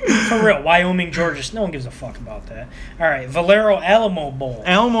 For real, Wyoming, Georgia. No one gives a fuck about that. All right, Valero Alamo Bowl.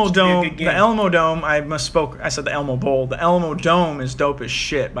 Alamo Should be a Dome. good game. The Alamo Dome. I misspoke. I said the Alamo Bowl. The Alamo Dome is dope as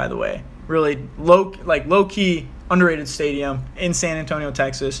shit. By the way, really low key underrated stadium in San Antonio,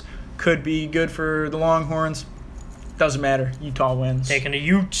 Texas. Could be good for the Longhorns. Doesn't matter. Utah wins. Taking the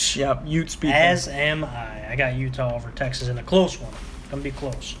Utes. Yep, Utes beat them. As am I. I got Utah over Texas in a close one. Gonna be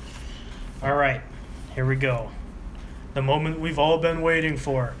close. All right, here we go. The moment we've all been waiting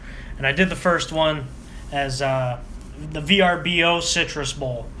for. And I did the first one as the VRBO Citrus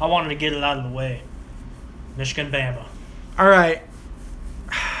Bowl. I wanted to get it out of the way. Michigan, Bama. All right.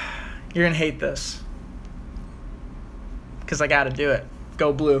 You're going to hate this. Because I got to do it.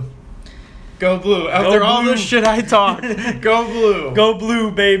 Go blue. Go blue. After all blue. this shit I talked, go blue. Go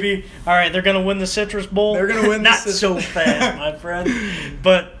blue, baby. All right, they're going to win the Citrus Bowl. They're gonna win the Not Citrus- so fast, my friend.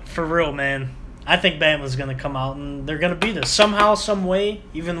 But for real, man, I think Bama's going to come out and they're going to beat us somehow, some way,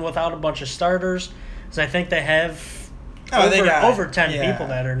 even without a bunch of starters. Because I think they have over 10 people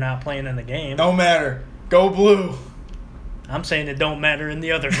that are not playing in the game. Don't matter. Go blue. I'm saying it don't matter in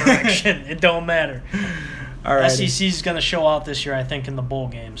the other direction. It don't matter. All right. SEC's going to show out this year, I think, in the bowl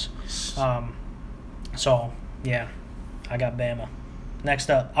games. So, yeah, I got Bama. Next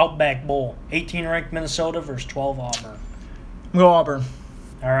up, Outback Bowl. 18-ranked Minnesota versus 12 Auburn. Go Auburn.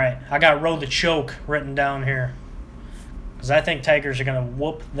 All right, I got Road to Choke written down here. Because I think Tigers are going to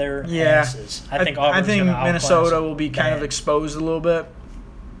whoop their asses. I think Auburn's going to Minnesota will be kind of bad. exposed a little bit.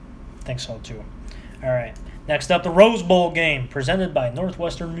 I think so, too. All right, next up, the Rose Bowl game, presented by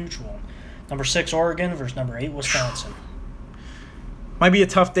Northwestern Mutual. Number 6, Oregon versus number 8, Wisconsin. Might be a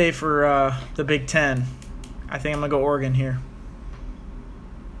tough day for the Big Ten. I think I'm going to go Oregon here.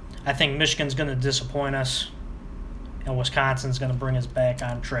 I think Michigan's going to disappoint us, and Wisconsin's going to bring us back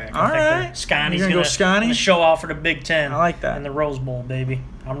on track. All I think right. Scotty's You're gonna going go Scotty? to show off for the Big Ten. I like that. And the Rose Bowl, baby.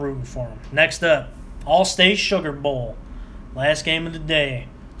 I'm rooting for him. Next up, All-State Sugar Bowl. Last game of the day.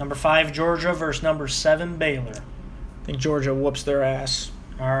 Number 5, Georgia versus number 7, Baylor. I think Georgia whoops their ass.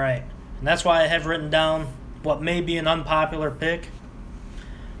 All right. And that's why I have written down what may be an unpopular pick.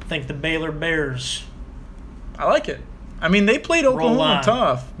 I think the Baylor Bears I like it. I mean, they played roll Oklahoma on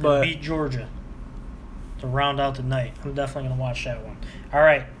tough, and but beat Georgia. to round out the night. I'm definitely going to watch that one. All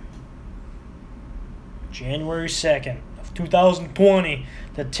right. January 2nd of 2020,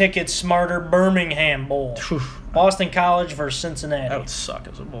 the Ticket Smarter Birmingham Bowl. Boston College versus Cincinnati. That would suck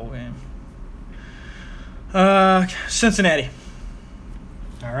as a bowl game. Cincinnati.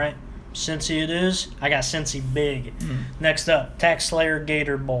 All right. Cincy it is. I got Cincy big. Next up, Tax Slayer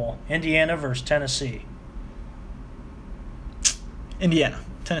Gator Bowl. Indiana versus Tennessee. Indiana.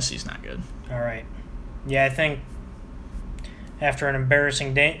 Tennessee's not good. All right. Yeah, I think after an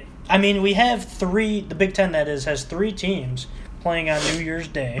embarrassing day. I mean, we have the Big Ten, that is, has 3 teams playing on New Year's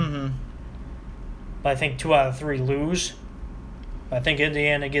Day. But I think 2 out of 3 lose. I think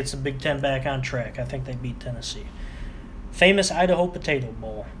Indiana gets the Big Ten back on track. I think they beat Tennessee. Famous Idaho Potato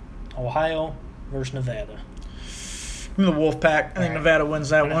Bowl. Ohio versus Nevada. Give me the Wolfpack. I think Nevada wins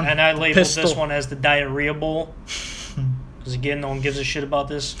that one. And I labeled this one as the Diarrhea Bowl. Because, again, no one gives a shit about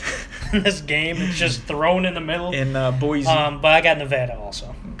this game. It's just thrown in the middle. In Boise. But I got Nevada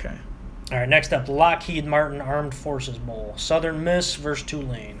also. Okay. All right, next up, Lockheed Martin Armed Forces Bowl. Southern Miss versus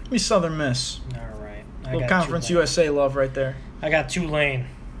Tulane. Give me Southern Miss. All right. Little Conference Tulane. USA love right there. I got Tulane.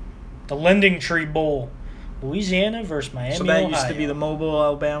 The Lending Tree Bowl. Louisiana versus Miami, So that Ohio. used to be the Mobile,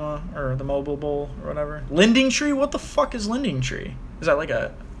 Alabama, or the Mobile Bowl, or whatever. Lending Tree? What the fuck is Lending Tree? Is that like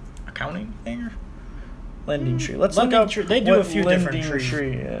a accounting thing? Or? Lending Tree. Let's look up Tree. They do a few different Lending trees.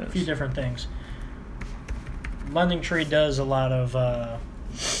 Tree is. A few different things. Lending Tree does a lot of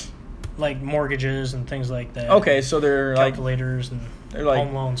like mortgages and things like that. Okay, so they're calculators and they're like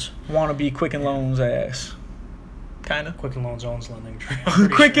home loans. Wannabe Quicken Loans ass. Kind of. Quicken Loans owns Lending Tree.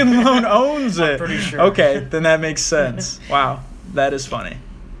 Quicken Loan owns it. I'm pretty sure. Okay, then that makes sense. Wow, that is funny.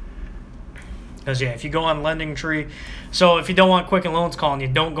 Because, yeah, if you go on Lending Tree, so if you don't want Quicken Loans calling you,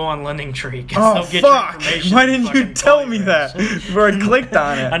 don't go on Lending Tree. Oh, they'll get fuck. your information. Why didn't you tell me that before I clicked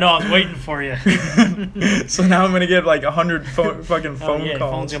on it? I know, I was waiting for you. So now I'm going to get like 100 fucking phone yeah,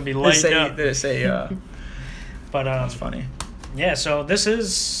 calls. phone's going to be lighted up. They say, but, that's funny. Yeah, so this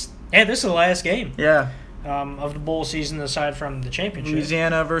is the last game. Yeah. Of the bowl season aside from the championship.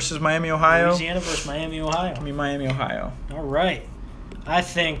 Louisiana versus Miami, Ohio. Louisiana versus Miami, Ohio. Give me Miami, Ohio. All right. I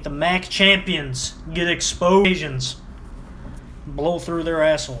think the MAC champions get exposed. Blow through their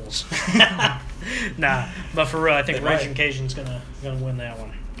assholes. Nah, but for real, I think Raging Cajun's gonna win that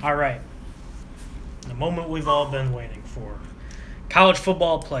one. All right. The moment we've all been waiting for. College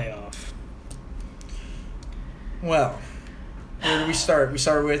football playoff. Well, where do we start? We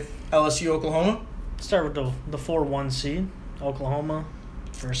start with LSU, Oklahoma. Start with the 4-1 seed, Oklahoma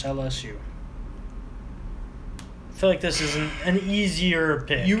versus LSU. I feel like this is an easier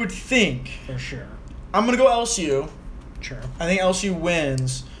pick. You would think. For sure. I'm going to go LSU. Sure. I think LSU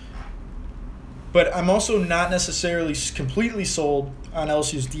wins. But I'm also not necessarily completely sold on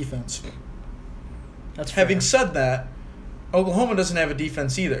LSU's defense. That's fair. Having said that, Oklahoma doesn't have a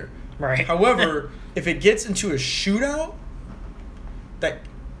defense either. Right. However, if it gets into a shootout, that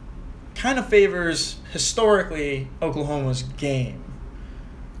kind of favors, historically, Oklahoma's game.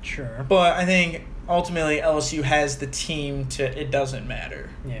 Sure. But I think ultimately LSU has the team to it doesn't matter.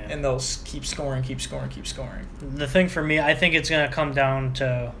 Yeah. And they'll keep scoring. The thing for me, I think it's going to come down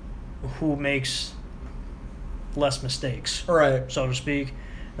to who makes less mistakes. Right. So to speak.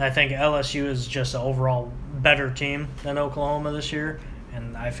 And I think LSU is just an overall better team than Oklahoma this year.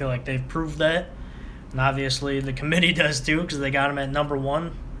 And I feel like they've proved that. And obviously the committee does too because they got them at number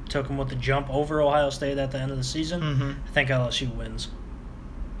 1. Took them with the jump over Ohio State at the end of the season. Mm-hmm. I think LSU wins.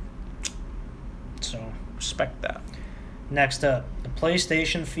 So, respect that. Next up, the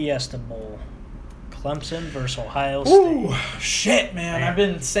PlayStation Fiesta Bowl. Clemson versus Ohio State. Ooh, shit, man. I've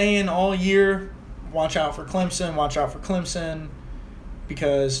been saying all year, watch out for Clemson,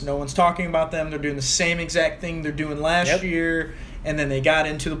 because no one's talking about them. They're doing the same exact thing they're doing last year, and then they got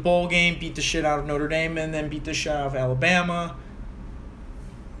into the bowl game, beat the shit out of Notre Dame, and then beat the shit out of Alabama.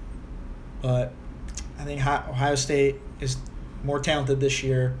 But I think Ohio State is more talented this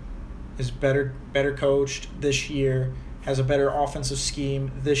year, is better coached this year, has a better offensive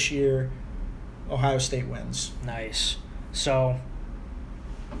scheme this year. Ohio State wins. Nice. So,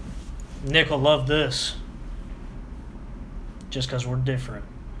 Nick will love this. Just because we're different.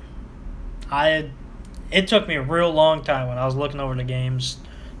 It took me a real long time when I was looking over the games,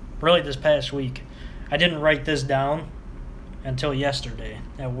 really this past week. I didn't write this down until yesterday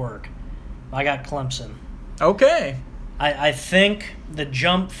at work. I got Clemson. Okay. I think the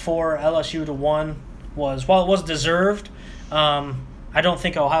jump for LSU to 1 was, while it was deserved, I don't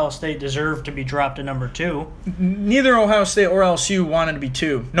think Ohio State deserved to be dropped to number 2. Neither Ohio State or LSU wanted to be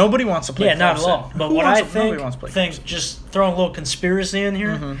 2. Nobody wants to play Clemson. Not at all. But Who what wants I to- nobody wants to play think Clemson. just throwing a little conspiracy in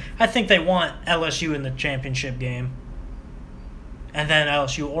here, I think they want LSU in the championship game. And then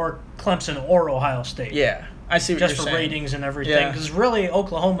LSU or Clemson or Ohio State. Yeah, I see what Just you're for saying. ratings and everything. Yeah. Because really,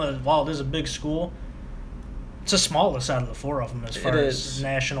 Oklahoma, while it is a big school, it's the smallest out of the 4 of them as far It as is.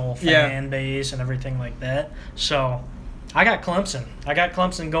 national Yeah. fan base and everything like that. So, I got Clemson. I got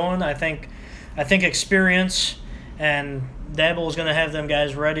Clemson going. I think experience, and Dabo is going to have them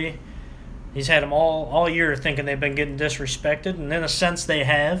guys ready. He's had them all year thinking they've been getting disrespected, and in a sense they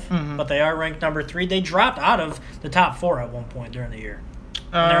have, but they are ranked number 3. They dropped out of the top 4 at one point during the year.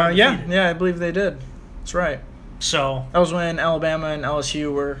 And they're undefeated. I believe they did. That's right. So, That was when Alabama and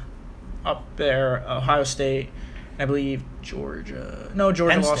LSU were up there. Ohio State, I believe Georgia. No,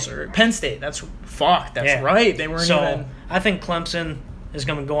 Georgia Penn lost. State. Penn State. That's Yeah. right. They weren't so even. I think Clemson is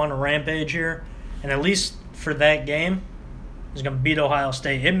going to go on a rampage here, and at least for that game, is going to beat Ohio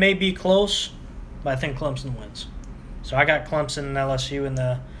State. It may be close, but I think Clemson wins. So I got Clemson and LSU in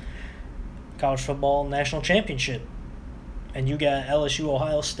the college football national championship, and you got LSU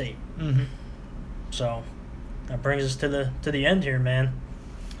Ohio State. Mhm. So that brings us to the end here, man.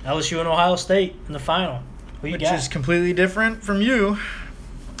 LSU and Ohio State in the final. Who you Which got? is completely different from you.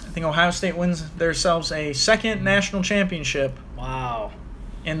 I think Ohio State wins themselves a second national championship Wow.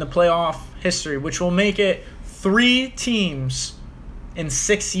 in the playoff history, which will make it 3 teams in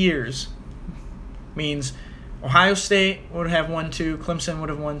 6 years. Means Ohio State would have won 2, Clemson would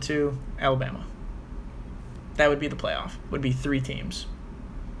have won 2, Alabama. That would be the playoff. Would be 3 teams.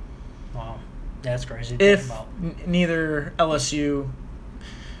 Wow. That's crazy to If think about. neither LSU.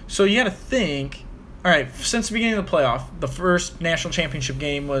 So you got to think. All right, since the beginning of the playoff, the first national championship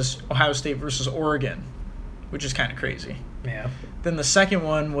game was Ohio State versus Oregon, which is kind of crazy. Yeah. Then the second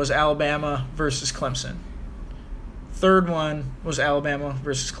one was Alabama versus Clemson. Third one was Alabama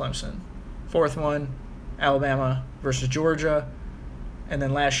versus Clemson. Fourth one, Alabama versus Georgia. And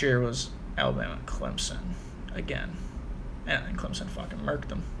then last year was Alabama and Clemson again. And then Clemson fucking murked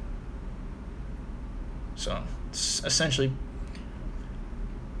them. So it's essentially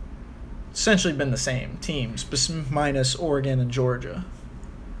been the same teams, minus Oregon and Georgia.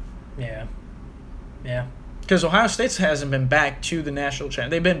 Yeah. Yeah. Because Ohio State hasn't been back to the national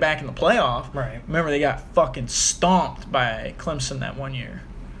championship. They've been back in the playoff. Right. Remember, they got fucking stomped by Clemson that one year,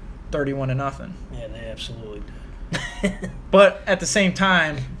 31-0. Yeah, they absolutely did. But at the same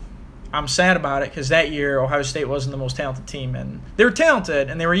time, I'm sad about it because that year Ohio State wasn't the most talented team, and they were talented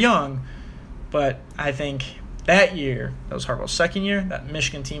and they were young. But I think that year, that was Harbaugh's second year, that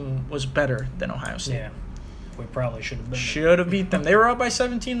Michigan team was better than Ohio State. Yeah. We probably should have been. Should have beat them. They were up by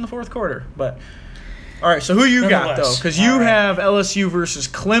 17 in the fourth quarter. But all right, so who you got though? Nonetheless, Because you all right. have LSU versus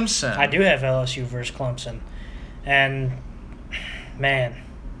Clemson. I do have LSU versus Clemson. And, man,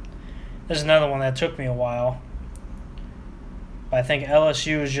 this is another one that took me a while. But I think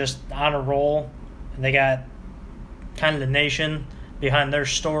LSU is just on a roll. And they got kind of the nation behind their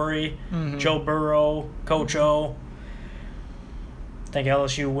story. Mhm. Joe Burrow, Coach O. I think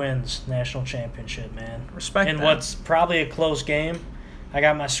LSU wins national championship, man. Respect In that. what's probably a close game. I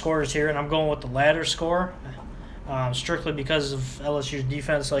got my scores here, and I'm going with the latter score. Strictly because of LSU's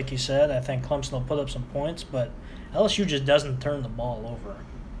defense, like you said. I think Clemson will put up some points, but LSU just doesn't turn the ball over.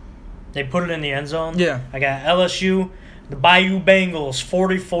 They put it in the end zone. Yeah. I got LSU, the Bayou Bengals,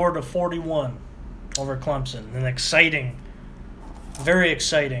 44-41 over Clemson. An exciting, very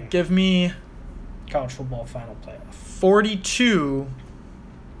exciting Give me college football final playoff.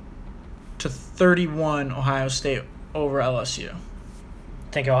 42-31 Ohio State over LSU.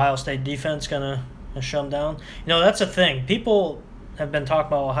 Think Ohio State defense gonna shut them down? You know, that's a thing. People have been talking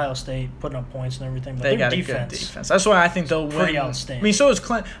about Ohio State putting up points and everything, but They their got defense, a good defense. That's why I think they'll pretty win. outstanding. I mean, so is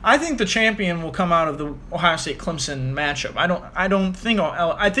Clemson. I think the champion will come out of the Ohio State Clemson matchup. I don't think.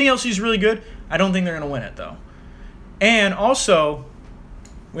 I think LSU's really good. I don't think they're gonna win it though. And also,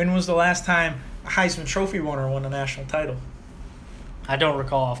 when was the last time a Heisman Trophy winner won a national title? I don't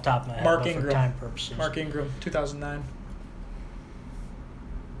recall off the top of my head, Mark but Ingram. for time purposes. Mark Ingram, 2009.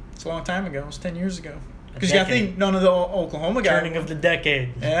 It's a long time ago. It was 10 years ago. Because you got to decade. think none of the Oklahoma guys. Turning of the decade.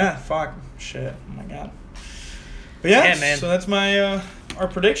 Yeah, fuck. Shit. Oh, my God. But yeah, Yeah, man. so that's my our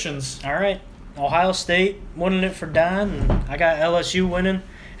predictions. All right. Ohio State winning it for Don, and I got LSU winning.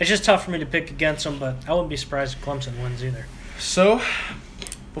 It's just tough for me to pick against them, but I wouldn't be surprised if Clemson wins either. So,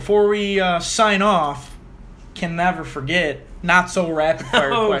 before we sign off, can never forget not so rapid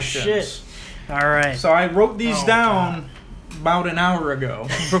fire Oh, questions. shit. All right. So I wrote these Oh, down about an hour ago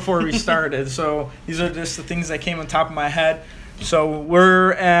before we started. So these are just the things that came on top of my head. So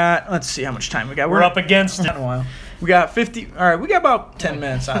we're at, let's see how much time we got. We're up against it. In a while. We got 50. All right, we got about 10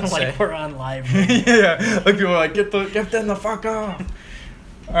 minutes, I'd say. Like we're on live. Yeah, like people are like, get them the fuck off.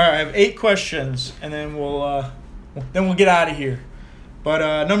 All right, I have 8 questions, and then we'll get out of here.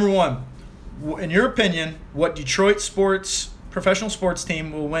 But number 1, in your opinion, what Detroit professional sports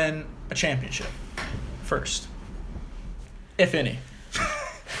team will win a championship first, if any?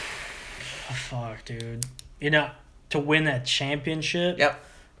 Fuck, dude. To win that championship, Yep.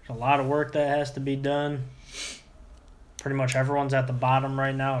 there's a lot of work that has to be done. Pretty much everyone's at the bottom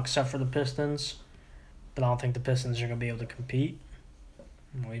right now except for the Pistons. But I don't think the Pistons are going to be able to compete.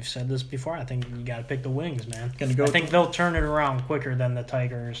 We've said this before. I think you got to pick the Wings, man. I think they'll turn it around quicker than the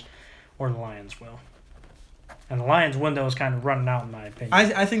Tigers or the Lions will. And the Lions' window is kind of running out, in my opinion.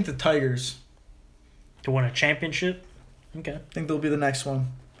 I think the Tigers. To win a championship? Okay. I think they'll be the next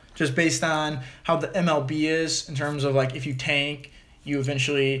one. Just based on how the MLB is in terms of, like, if you tank, you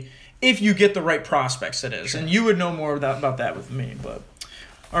eventually... If you get the right prospects, it is. Sure. And you would know more about that with me. But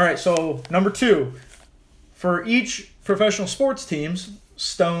all right, so number 2. For each professional sports teams,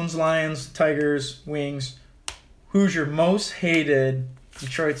 Stones, Lions, Tigers, Wings, who's your most hated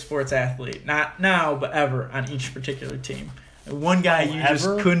Detroit sports athlete? Not now, but ever on each particular team. One guy just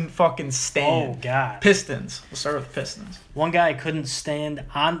couldn't fucking stand. Oh, God. Pistons. We'll start with the Pistons. One guy I couldn't stand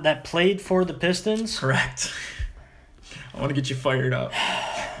that played for the Pistons? Correct. I want to get you fired up.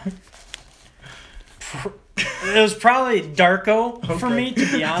 It was probably Darko for me,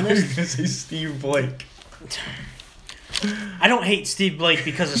 to be honest. You're going to say Steve Blake. I don't hate Steve Blake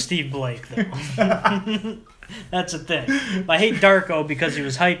because of Steve Blake, though. That's the thing. I hate Darko because he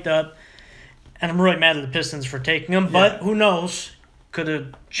was hyped up, and I'm really mad at the Pistons for taking him. But who knows? Could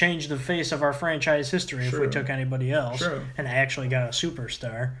have changed the face of our franchise history if we took anybody else and actually got a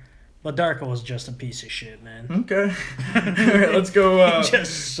superstar. But Darko was just a piece of shit, man. Okay. All right, let's go. He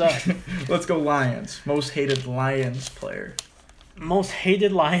just sucked. Let's go Lions. Most hated Lions player. Most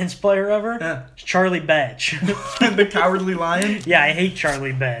hated Lions player ever? Yeah. Charlie Batch. The Cowardly Lion? Yeah, I hate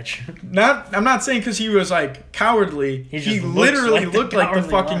Charlie Batch. I'm not saying because he was, like, cowardly. He literally looked like the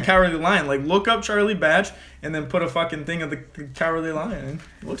fucking lion. Cowardly Lion. Like, look up Charlie Batch and then put a fucking thing of the Cowardly Lion.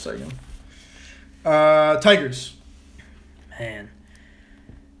 It looks like him. Tigers. Man.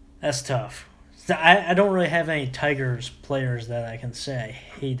 That's tough. I don't really have any Tigers players that I can say I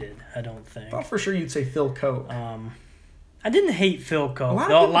hated, I don't think. I thought for sure you'd say Phil Koch. I didn't hate Phil Koch.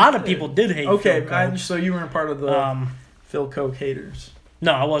 A lot of people did hate Phil Koch. Okay, so you weren't part of the Phil Koch haters.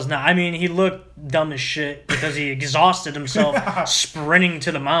 No, I was not. I mean, he looked dumb as shit because he exhausted himself sprinting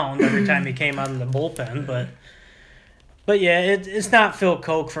to the mound every time he came out of the bullpen. But yeah, it's not Phil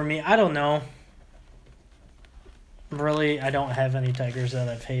Koch for me. I don't know. Really, I don't have any Tigers that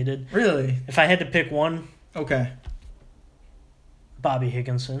I've hated. Really? If I had to pick one. Okay. Bobby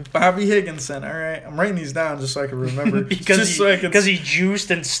Higginson. Bobby Higginson. All right. I'm writing these down just so I can remember. because he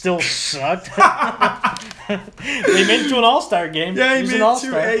juiced and still sucked. He made it to an All-Star game. Yeah, he made it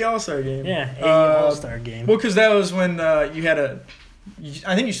to a All-Star game. Yeah, a All-Star game. Well, because that was when you had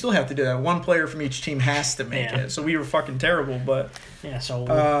I think you still have to do that. One player from each team has to make it. So we were fucking terrible, but... Yeah, so...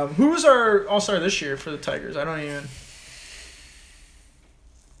 who was our All-Star this year for the Tigers? I don't even...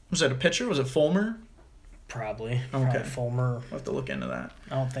 Was that a pitcher? Was it Fulmer? Probably. Okay. Fulmer. I'll have to look into that.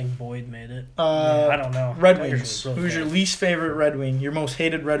 I don't think Boyd made it. I don't know. Red Wings. Who's your least favorite Red Wing? Your most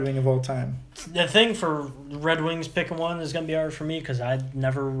hated Red Wing of all time? The thing for Red Wings picking one is going to be hard for me because I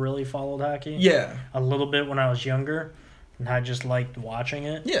never really followed hockey. Yeah. A little bit when I was younger, and I just liked watching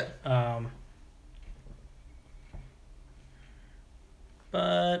it. Yeah.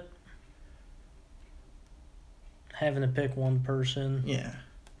 But having to pick one person. Yeah.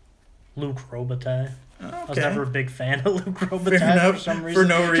 Luke Robitaille. Okay. I was never a big fan of Luke Robitaille for some reason. For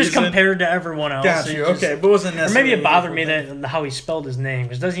no reason. Just compared to everyone else. Got you. Okay, but wasn't necessarily... Or maybe it bothered me that how he spelled his name.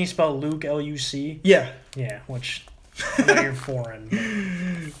 Because doesn't he spell Luke, L-U-C? Yeah. Yeah, which I know you're foreign. But...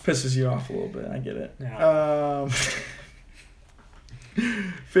 Pisses you off a little bit. I get it. Yeah.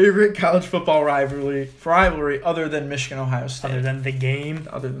 Favorite college football rivalry other than Michigan-Ohio State? Other than the game?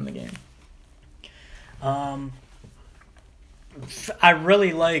 Other than the game. I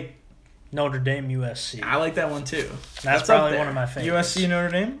really like Notre Dame, USC. I like that one too. That's probably one of my favorites. USC, Notre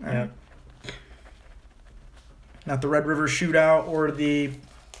Dame? Yeah. Not the Red River Shootout or the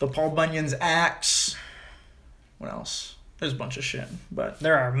Paul Bunyan's Axe. What else? There's a bunch of shit, but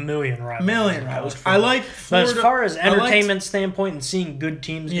there are a million rivalries. I like Florida. But as far as entertainment standpoint and seeing good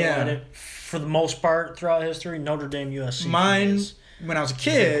teams go at it, for the most part throughout history, Notre Dame, USC. Mine, when I was a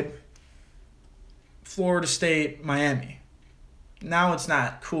kid, Florida State, Miami. Now it's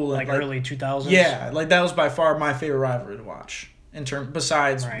not cool. Like early 2000s? Yeah, like that was by far my favorite rivalry to watch.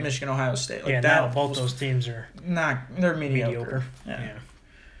 besides Right. Michigan, Ohio State. Like yeah, that now both was those teams are they're mediocre. Yeah.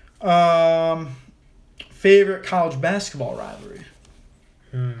 Favorite college basketball rivalry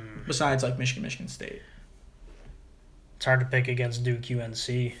Hmm. besides like Michigan State. It's hard to pick against Duke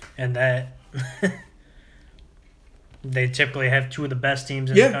UNC, and that they typically have two of the best teams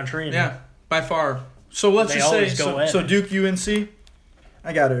in the country. And yeah, by far. So let's They just say always go at so it. Duke UNC.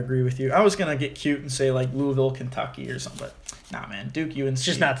 I gotta agree with you. I was gonna get cute and say like Louisville, Kentucky or something, but nah, man, Duke UNC. It's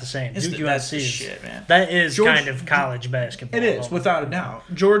just not the same. Duke UNC that's the is shit, man. that is George- kind of college basketball. It is without a doubt.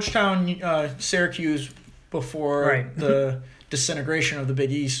 Georgetown, Syracuse before Right. the disintegration of the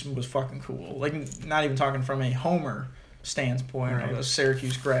Big East was fucking cool. Like not even talking from a Homer standpoint Right. of a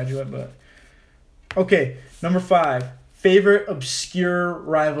Syracuse graduate, but okay. Number 5, favorite obscure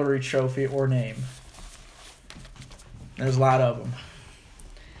rivalry trophy or name. There's a lot of them.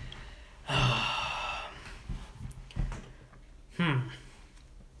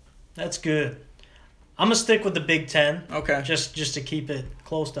 That's good. I'm gonna stick with the Big Ten, Okay. just to keep it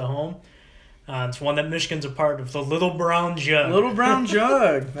close to home. It's one that Michigan's a part of. The Little Brown Jug. Little Brown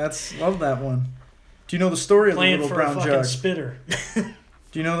Jug. Love that one. Do you know the story of the playing Little for a Brown fucking Jug? spitter.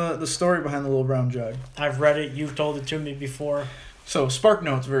 Do you know the story behind the Little Brown Jug? I've read it. You've told it to me before. So,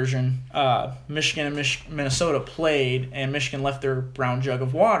 SparkNotes version, Michigan and Minnesota played, and Michigan left their brown jug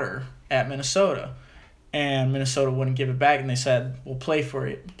of water at Minnesota. And Minnesota wouldn't give it back, and they said, we'll play it for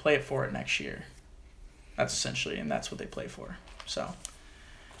it next year. That's essentially, and that's what they play for. So,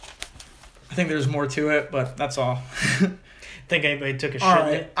 I think there's more to it, but that's all. Think anybody took a shit All in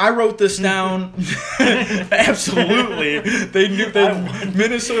right, it? I wrote this down. Absolutely, they knew.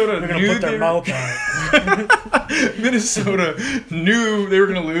 Minnesota They're gonna knew put their mouth on it. Minnesota knew they were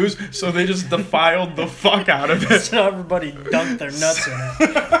gonna lose, so they just defiled the fuck out of it. So everybody dunked their nuts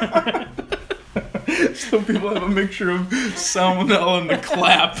in it. So people have a mixture of salmonella and the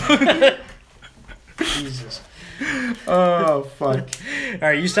clap. Jesus. Oh fuck! All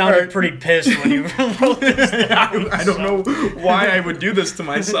right, you sounded pretty pissed when you wrote this down. I don't know why I would do this to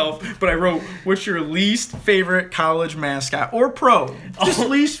myself, but I wrote, "What's your least favorite college mascot or pro? Just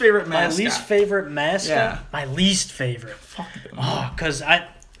least favorite My mascot." least favorite mascot? Yeah. My least favorite. Fuck them. Oh, because I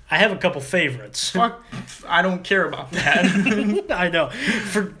have a couple favorites. Fuck! I don't care about that. I know.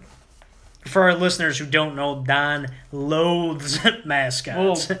 For our listeners who don't know, Don loathes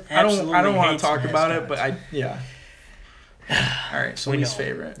mascots. Well, I don't Absolutely want hates to talk about it, mascots. but yeah. All right, so We least know.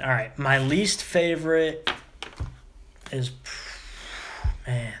 favorite. All right, my least favorite is,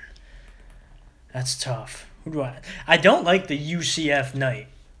 man, that's tough. Who do I don't like the UCF Knight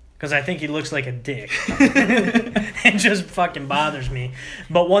because I think he looks like a dick. It just fucking bothers me.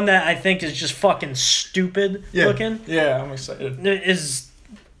 But one that I think is just fucking stupid looking Yeah, I'm excited. is.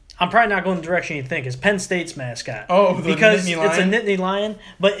 I'm probably not going the direction you think. Is Penn State's mascot? Oh, the because Nittany it's a Lion? Nittany Lion,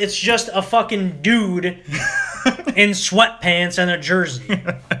 but it's just a fucking dude in sweatpants and a jersey.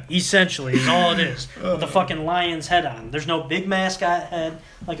 Essentially, is all it is. With a fucking lion's head on. There's no big mascot head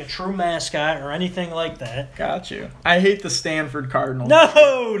like a true mascot or anything like that. Got you. I hate the Stanford Cardinals.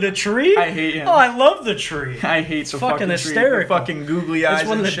 No, the tree. I hate him. Oh, I love the tree. I hate the fucking fucking hysterical. Tree, the fucking googly eyes It's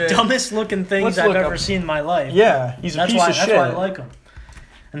one of and the shit. dumbest looking things Let's I've look ever up- seen in my life. Yeah, he's a That's piece why. of That's shit. why I like him.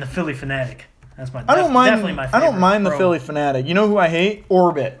 And the Philly Fanatic. That's my. I don't mind. Definitely my favorite. I don't mind the pro. Philly Fanatic. You know who I hate?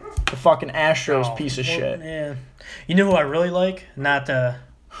 Orbit, the fucking Astros Oh, piece of well, shit. Yeah. You know who I really like? Not to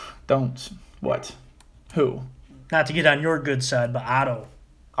What? Who? get on your good side, but Otto.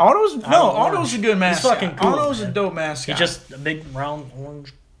 Otto's Orange. Otto's a good mascot. fucking cool, Otto's man. a dope mascot. He's just a big round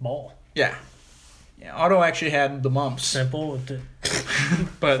orange ball. yeah. Otto actually had the mumps, Simple with the.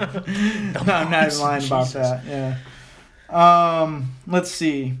 but no, I'm not even lying about Jesus. that. Yeah. Let's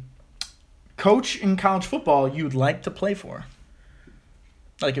see. Coach in college football you'd like to play for?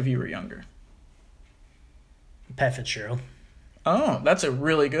 Like if you were younger. Pat Fitzgerald. Oh, that's a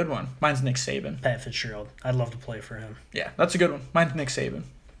really good one. Mine's Nick Saban. Pat Fitzgerald. I'd love to play for him. Yeah, that's a good one. Mine's Nick Saban.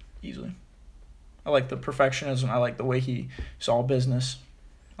 Easily. I like the perfectionism. I like the way he's all business.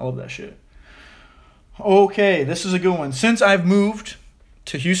 I love that shit. Okay, this is a good one. Since I've moved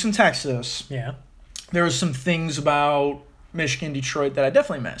to Houston, Texas, Yeah. there was some things about Michigan, Detroit that I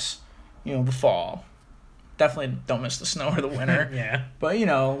definitely miss. You know, the fall. Definitely don't miss the snow or the winter. Yeah. But, you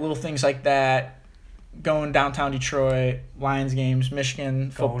know, little things like that. Going downtown Detroit, Lions games,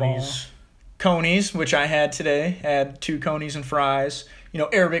 Michigan football. Coney's. Coney's, which I had today. Had 2 Coney's and fries. You know,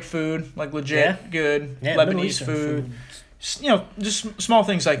 Arabic food, like legit Yeah. good. Yeah, Middle Lebanese Eastern food. You know, just small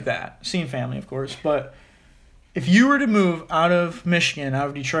things like that. Seeing family, of course. But if you were to move out of Michigan, out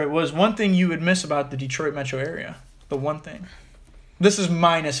of Detroit, what was one thing you would miss about the Detroit metro area? The one thing. This is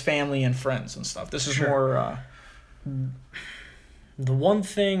minus family and friends and stuff. This is Sure. more The one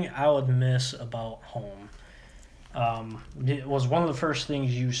thing I would miss about home, it was one of the first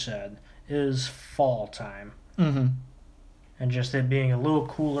things you said, is fall time. Mm-hmm. And just it being a little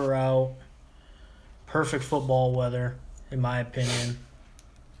cooler out. Perfect football weather, in my opinion.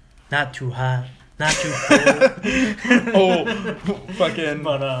 Not too hot, not too cold. Fucking.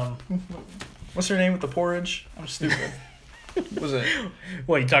 But, what's her name with the porridge? I'm stupid. Was it?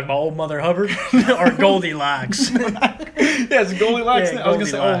 What, you talking about Old Mother Hubbard? Or Goldilocks? Yeah, it's Goldilocks. Yeah, I was going to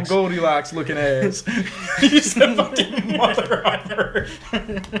say old Goldilocks looking ass. You said fucking Mother Hubbard.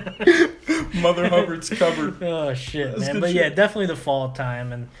 Mother Hubbard's cupboard. Oh, shit, That's man. good But shit. yeah, definitely the fall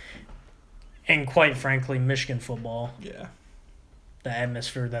time. And quite frankly, Michigan football. Yeah. The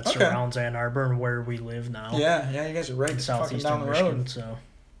atmosphere that Okay. surrounds Ann Arbor and where we live now. Yeah, you guys are right. In It's fucking southeastern down the Michigan, road. so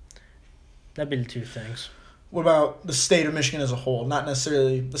that'd be the two things. What about the state of Michigan as a whole? Not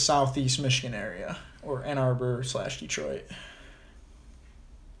necessarily the southeast Michigan area or Ann Arbor / Detroit.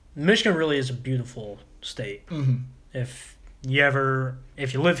 Michigan really is a beautiful state. Mm-hmm. If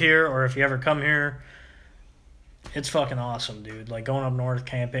you live here or if you ever come here, it's fucking awesome, dude. Like going up north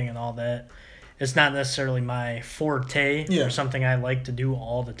camping and all that. It's not necessarily my forte Yeah. or something I like to do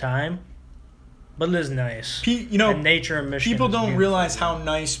all the time, but it is nice. You know, And nature in Michigan. people is don't beautiful. realize how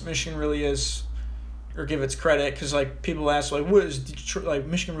nice Michigan really is, or give its credit, because like people ask like, "What is Detroit, like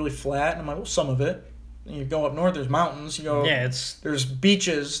Michigan really flat?" And I'm like, "Well, some of it." And you go up north, there's mountains. You go, Yeah, it's there's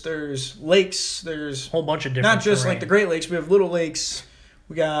beaches, there's lakes, there's a whole bunch of different. not just terrain. like the Great Lakes. We have little lakes.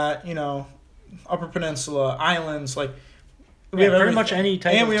 We got Upper Peninsula, islands, like. We have pretty everything. much any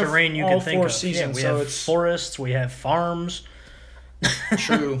type And of we have terrain you all can think 4 of. seasons, we so have it's forests, we have farms.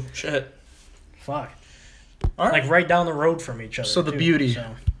 true shit. Fuck. All right, Like right down the road from each other. So the too, beauty.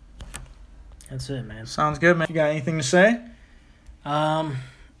 So. That's it, man. sounds good, man. You got anything to say?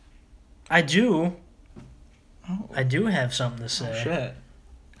 I do. Oh, I do have something to say. shit.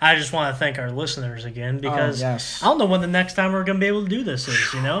 I just want to thank our listeners again because yes. I don't know when the next time we're gonna be able to do this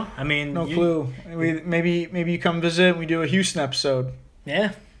is. You know, I mean, No clue. Maybe you come visit and we do a Houston episode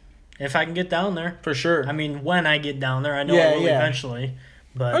Yeah, if I can get down there. for sure. I mean, when I get down there, I know Yeah, I will yeah. eventually.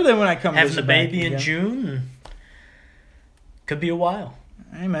 But or then when I come having visit the baby back in again. June could be a while.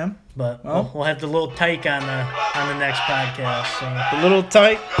 Hey man, But Well. we'll have the little tyke on the next podcast. So. a little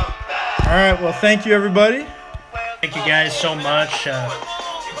tight. All right. Well, thank you everybody. Thank you guys so much.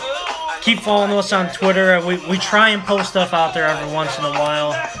 Keep following us on Twitter. We try and post stuff out there every once in a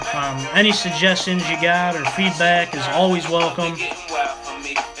while. Any suggestions you got or feedback is always welcome.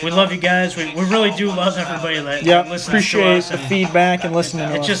 We love you guys. We really do love everybody that listens to Appreciate us. the And feedback and listening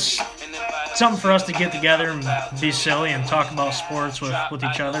to it's us. just something for us to get together and be silly and talk about sports with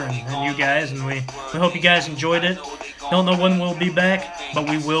each other and you guys. And we hope you guys enjoyed it. Don't know when we'll be back, but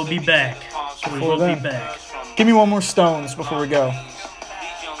we will be back. We will be then. back. Give me one more Stones before we go.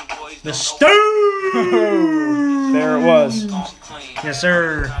 The Stone! There it was. Yes,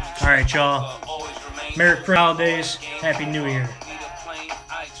 sir. All right, y'all. Merry Christmas, holidays. Happy New Year.